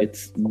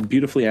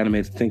beautifully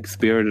animated. Think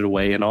Spirited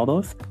Away and all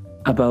those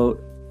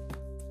about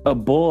a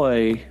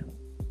boy.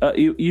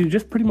 You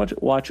just pretty much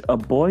watch a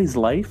boy's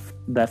life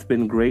that's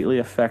been greatly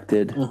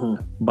affected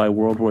by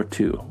World War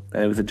II.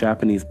 And it was a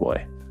Japanese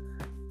boy.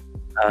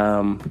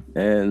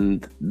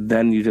 And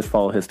then you just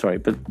follow his story.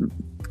 But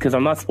because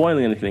I'm not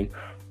spoiling anything,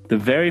 the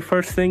very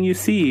first thing you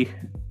see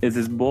is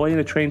this boy in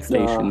a train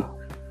station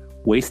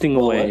wasting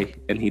away,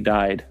 and he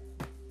died.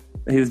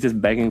 He was just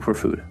begging for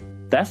food.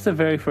 That's the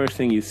very first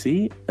thing you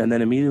see. And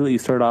then immediately you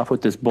start off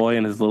with this boy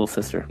and his little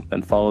sister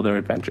and follow their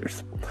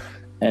adventures.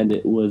 And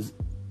it was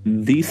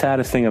the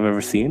saddest thing I've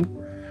ever seen,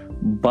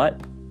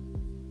 but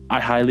I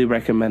highly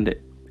recommend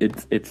it.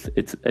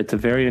 It's a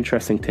very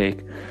interesting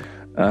take.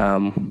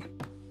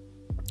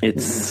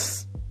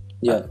 It's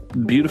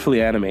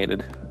beautifully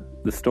animated.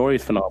 The story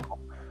is phenomenal,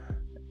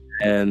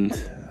 and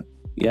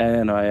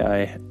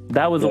I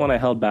that was the one I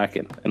held back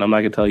in, and I'm not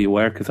gonna tell you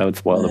where because I would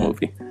spoil the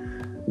movie.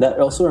 That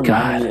also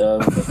reminded me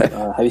of.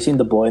 Have you seen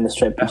The Boy in the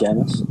Striped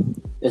Pajamas?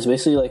 It's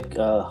basically like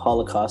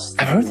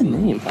Holocaust. I've heard the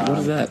name. What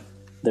is that?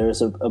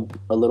 There's a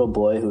little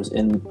boy who's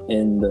in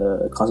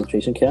the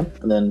concentration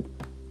camp, and then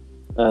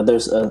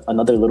there's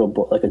another little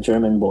boy, like a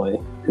German boy,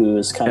 who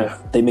is kind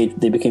of they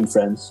became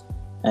friends,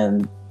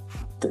 and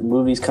the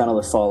movie's kind of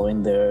like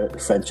following their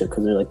friendship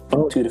because they're like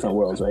two different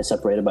worlds, right,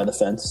 separated by the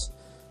fence,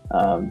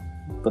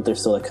 but they're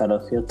still like kind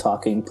of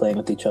talking, playing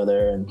with each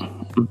other, and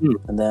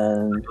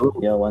then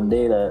one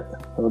day that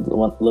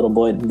one little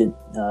boy did.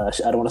 I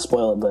don't want to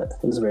spoil it, but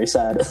it was very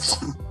sad.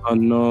 Oh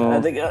no!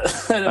 I think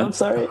I'm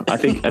sorry. I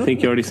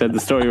think you already said the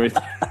story right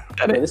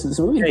there. This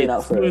movie's been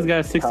out for. This movie's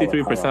got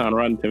 63% on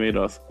Rotten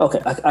Tomatoes.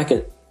 Okay,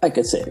 I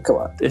could say it. Come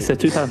on. It's a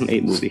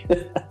 2008 movie.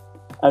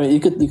 I mean, you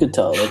could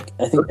tell. Like,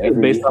 I think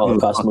every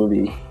Holocaust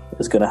movie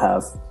is gonna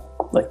have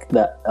like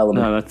that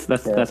element. No, that's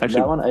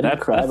actually that one. I didn't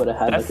cry, but I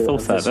had like so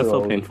sad. That's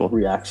so painful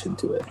reaction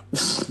to it.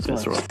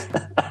 Visceral.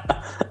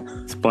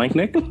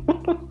 Splanknik.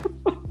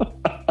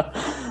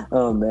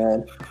 Oh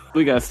man,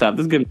 we gotta stop.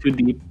 This is getting too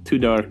deep, too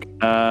dark.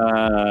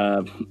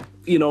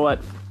 You know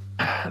what?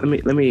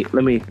 Let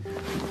me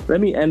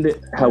let me end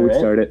it how we Alright.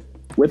 started,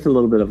 with a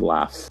little bit of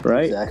laughs,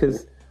 right? Exactly.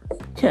 Because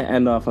can't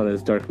end off on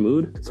this dark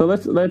mood. So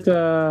let's start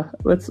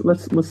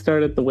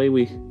it the way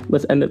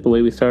let's end it the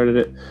way we started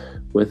it,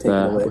 with Take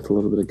it away. with a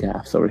little bit of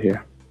gaffs over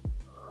here.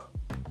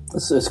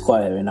 It's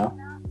quiet right now.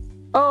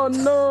 Oh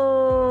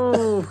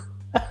no!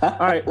 All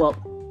right, well,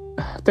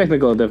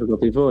 technical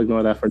difficulties. We'll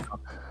ignore that for now.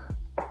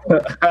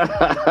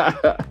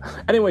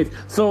 Anyways,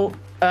 so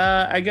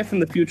I guess in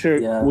the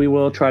future we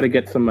will try to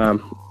get some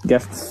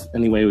guests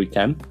any way we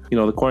can. You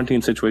know, the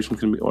quarantine situation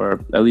can be,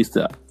 or at least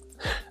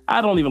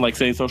I don't even like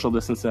saying social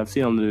distancing. I've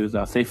seen on the news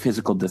now say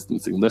physical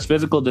distancing. This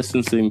physical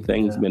distancing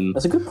thing's been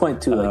That's a good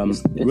point too. Like,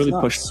 it's really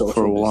not pushed social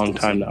for a long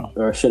distancing, time now.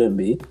 or it shouldn't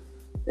be.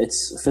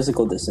 It's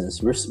physical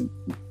distance.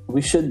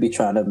 We should be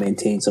trying to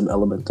maintain some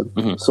element of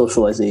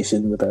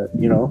socialization with our,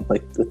 you know,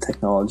 like with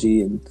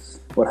technology and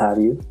what have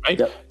you. Right?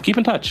 Yep. Keep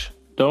in touch.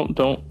 Don't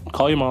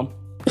call your mom.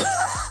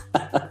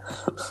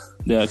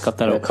 Yeah, cut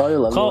that out. Call your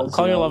loved ones.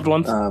 Call your loved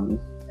ones.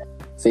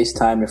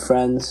 FaceTime your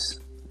friends.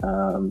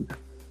 You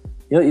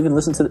know, even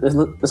listen to this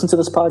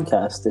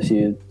podcast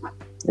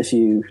if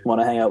you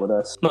want to hang out with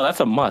us. No, that's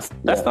a must.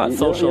 That's not you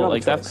social. don't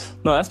Like have a that's choice.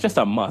 no, that's just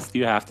a must.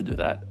 You have to do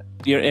that.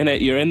 You're in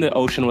it. You're in the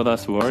ocean with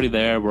us. We're already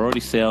there. We're already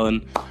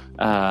sailing.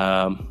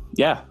 And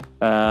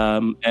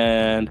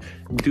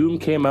Doom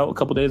came out a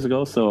couple days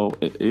ago, so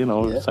you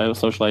know,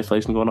 social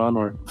isolation going on,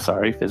 or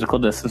physical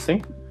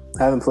distancing.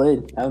 I haven't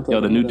played.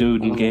 Yo, the new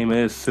Doom game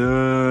is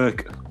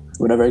sick.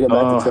 Whenever I get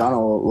back to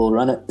Toronto, we'll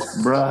run it.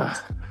 Bruh.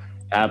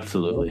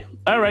 Absolutely.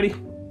 Alrighty.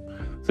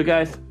 So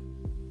guys,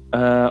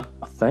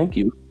 thank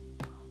you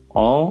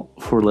all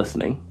for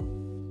listening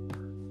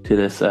to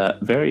this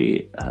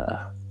very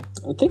I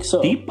think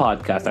so. deep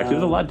podcast. Actually,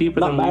 it's a lot deeper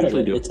Not than we mad at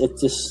usually it. do. It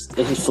just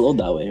flowed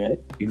that way, right?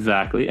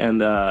 Exactly.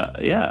 And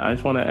I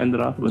just want to end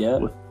it off with,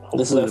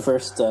 This is our hopefully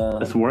first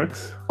this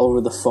works. over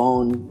the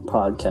phone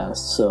podcast,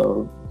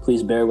 so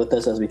please bear with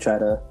us as we try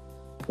to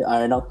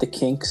iron out the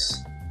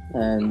kinks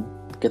and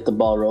get the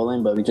ball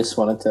rolling. But we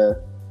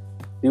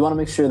want to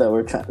make sure that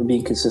we're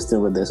being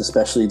consistent with this,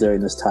 especially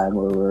during this time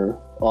where we're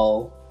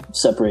all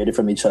separated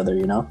from each other.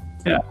 You know?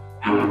 Yeah.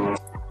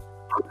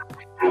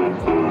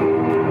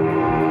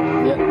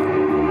 Yeah.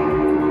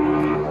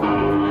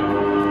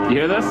 You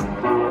hear this?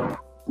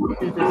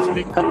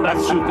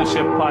 That's Shoot the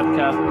Ship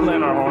podcast.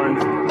 Playing our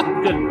horns.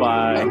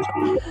 Goodbye.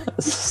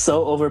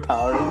 So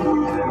overpowering.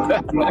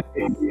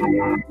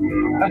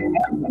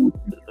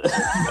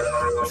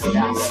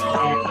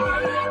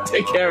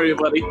 Take care,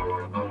 everybody.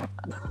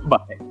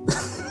 Bye.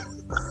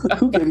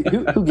 Who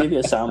gave you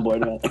a soundboard,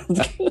 man?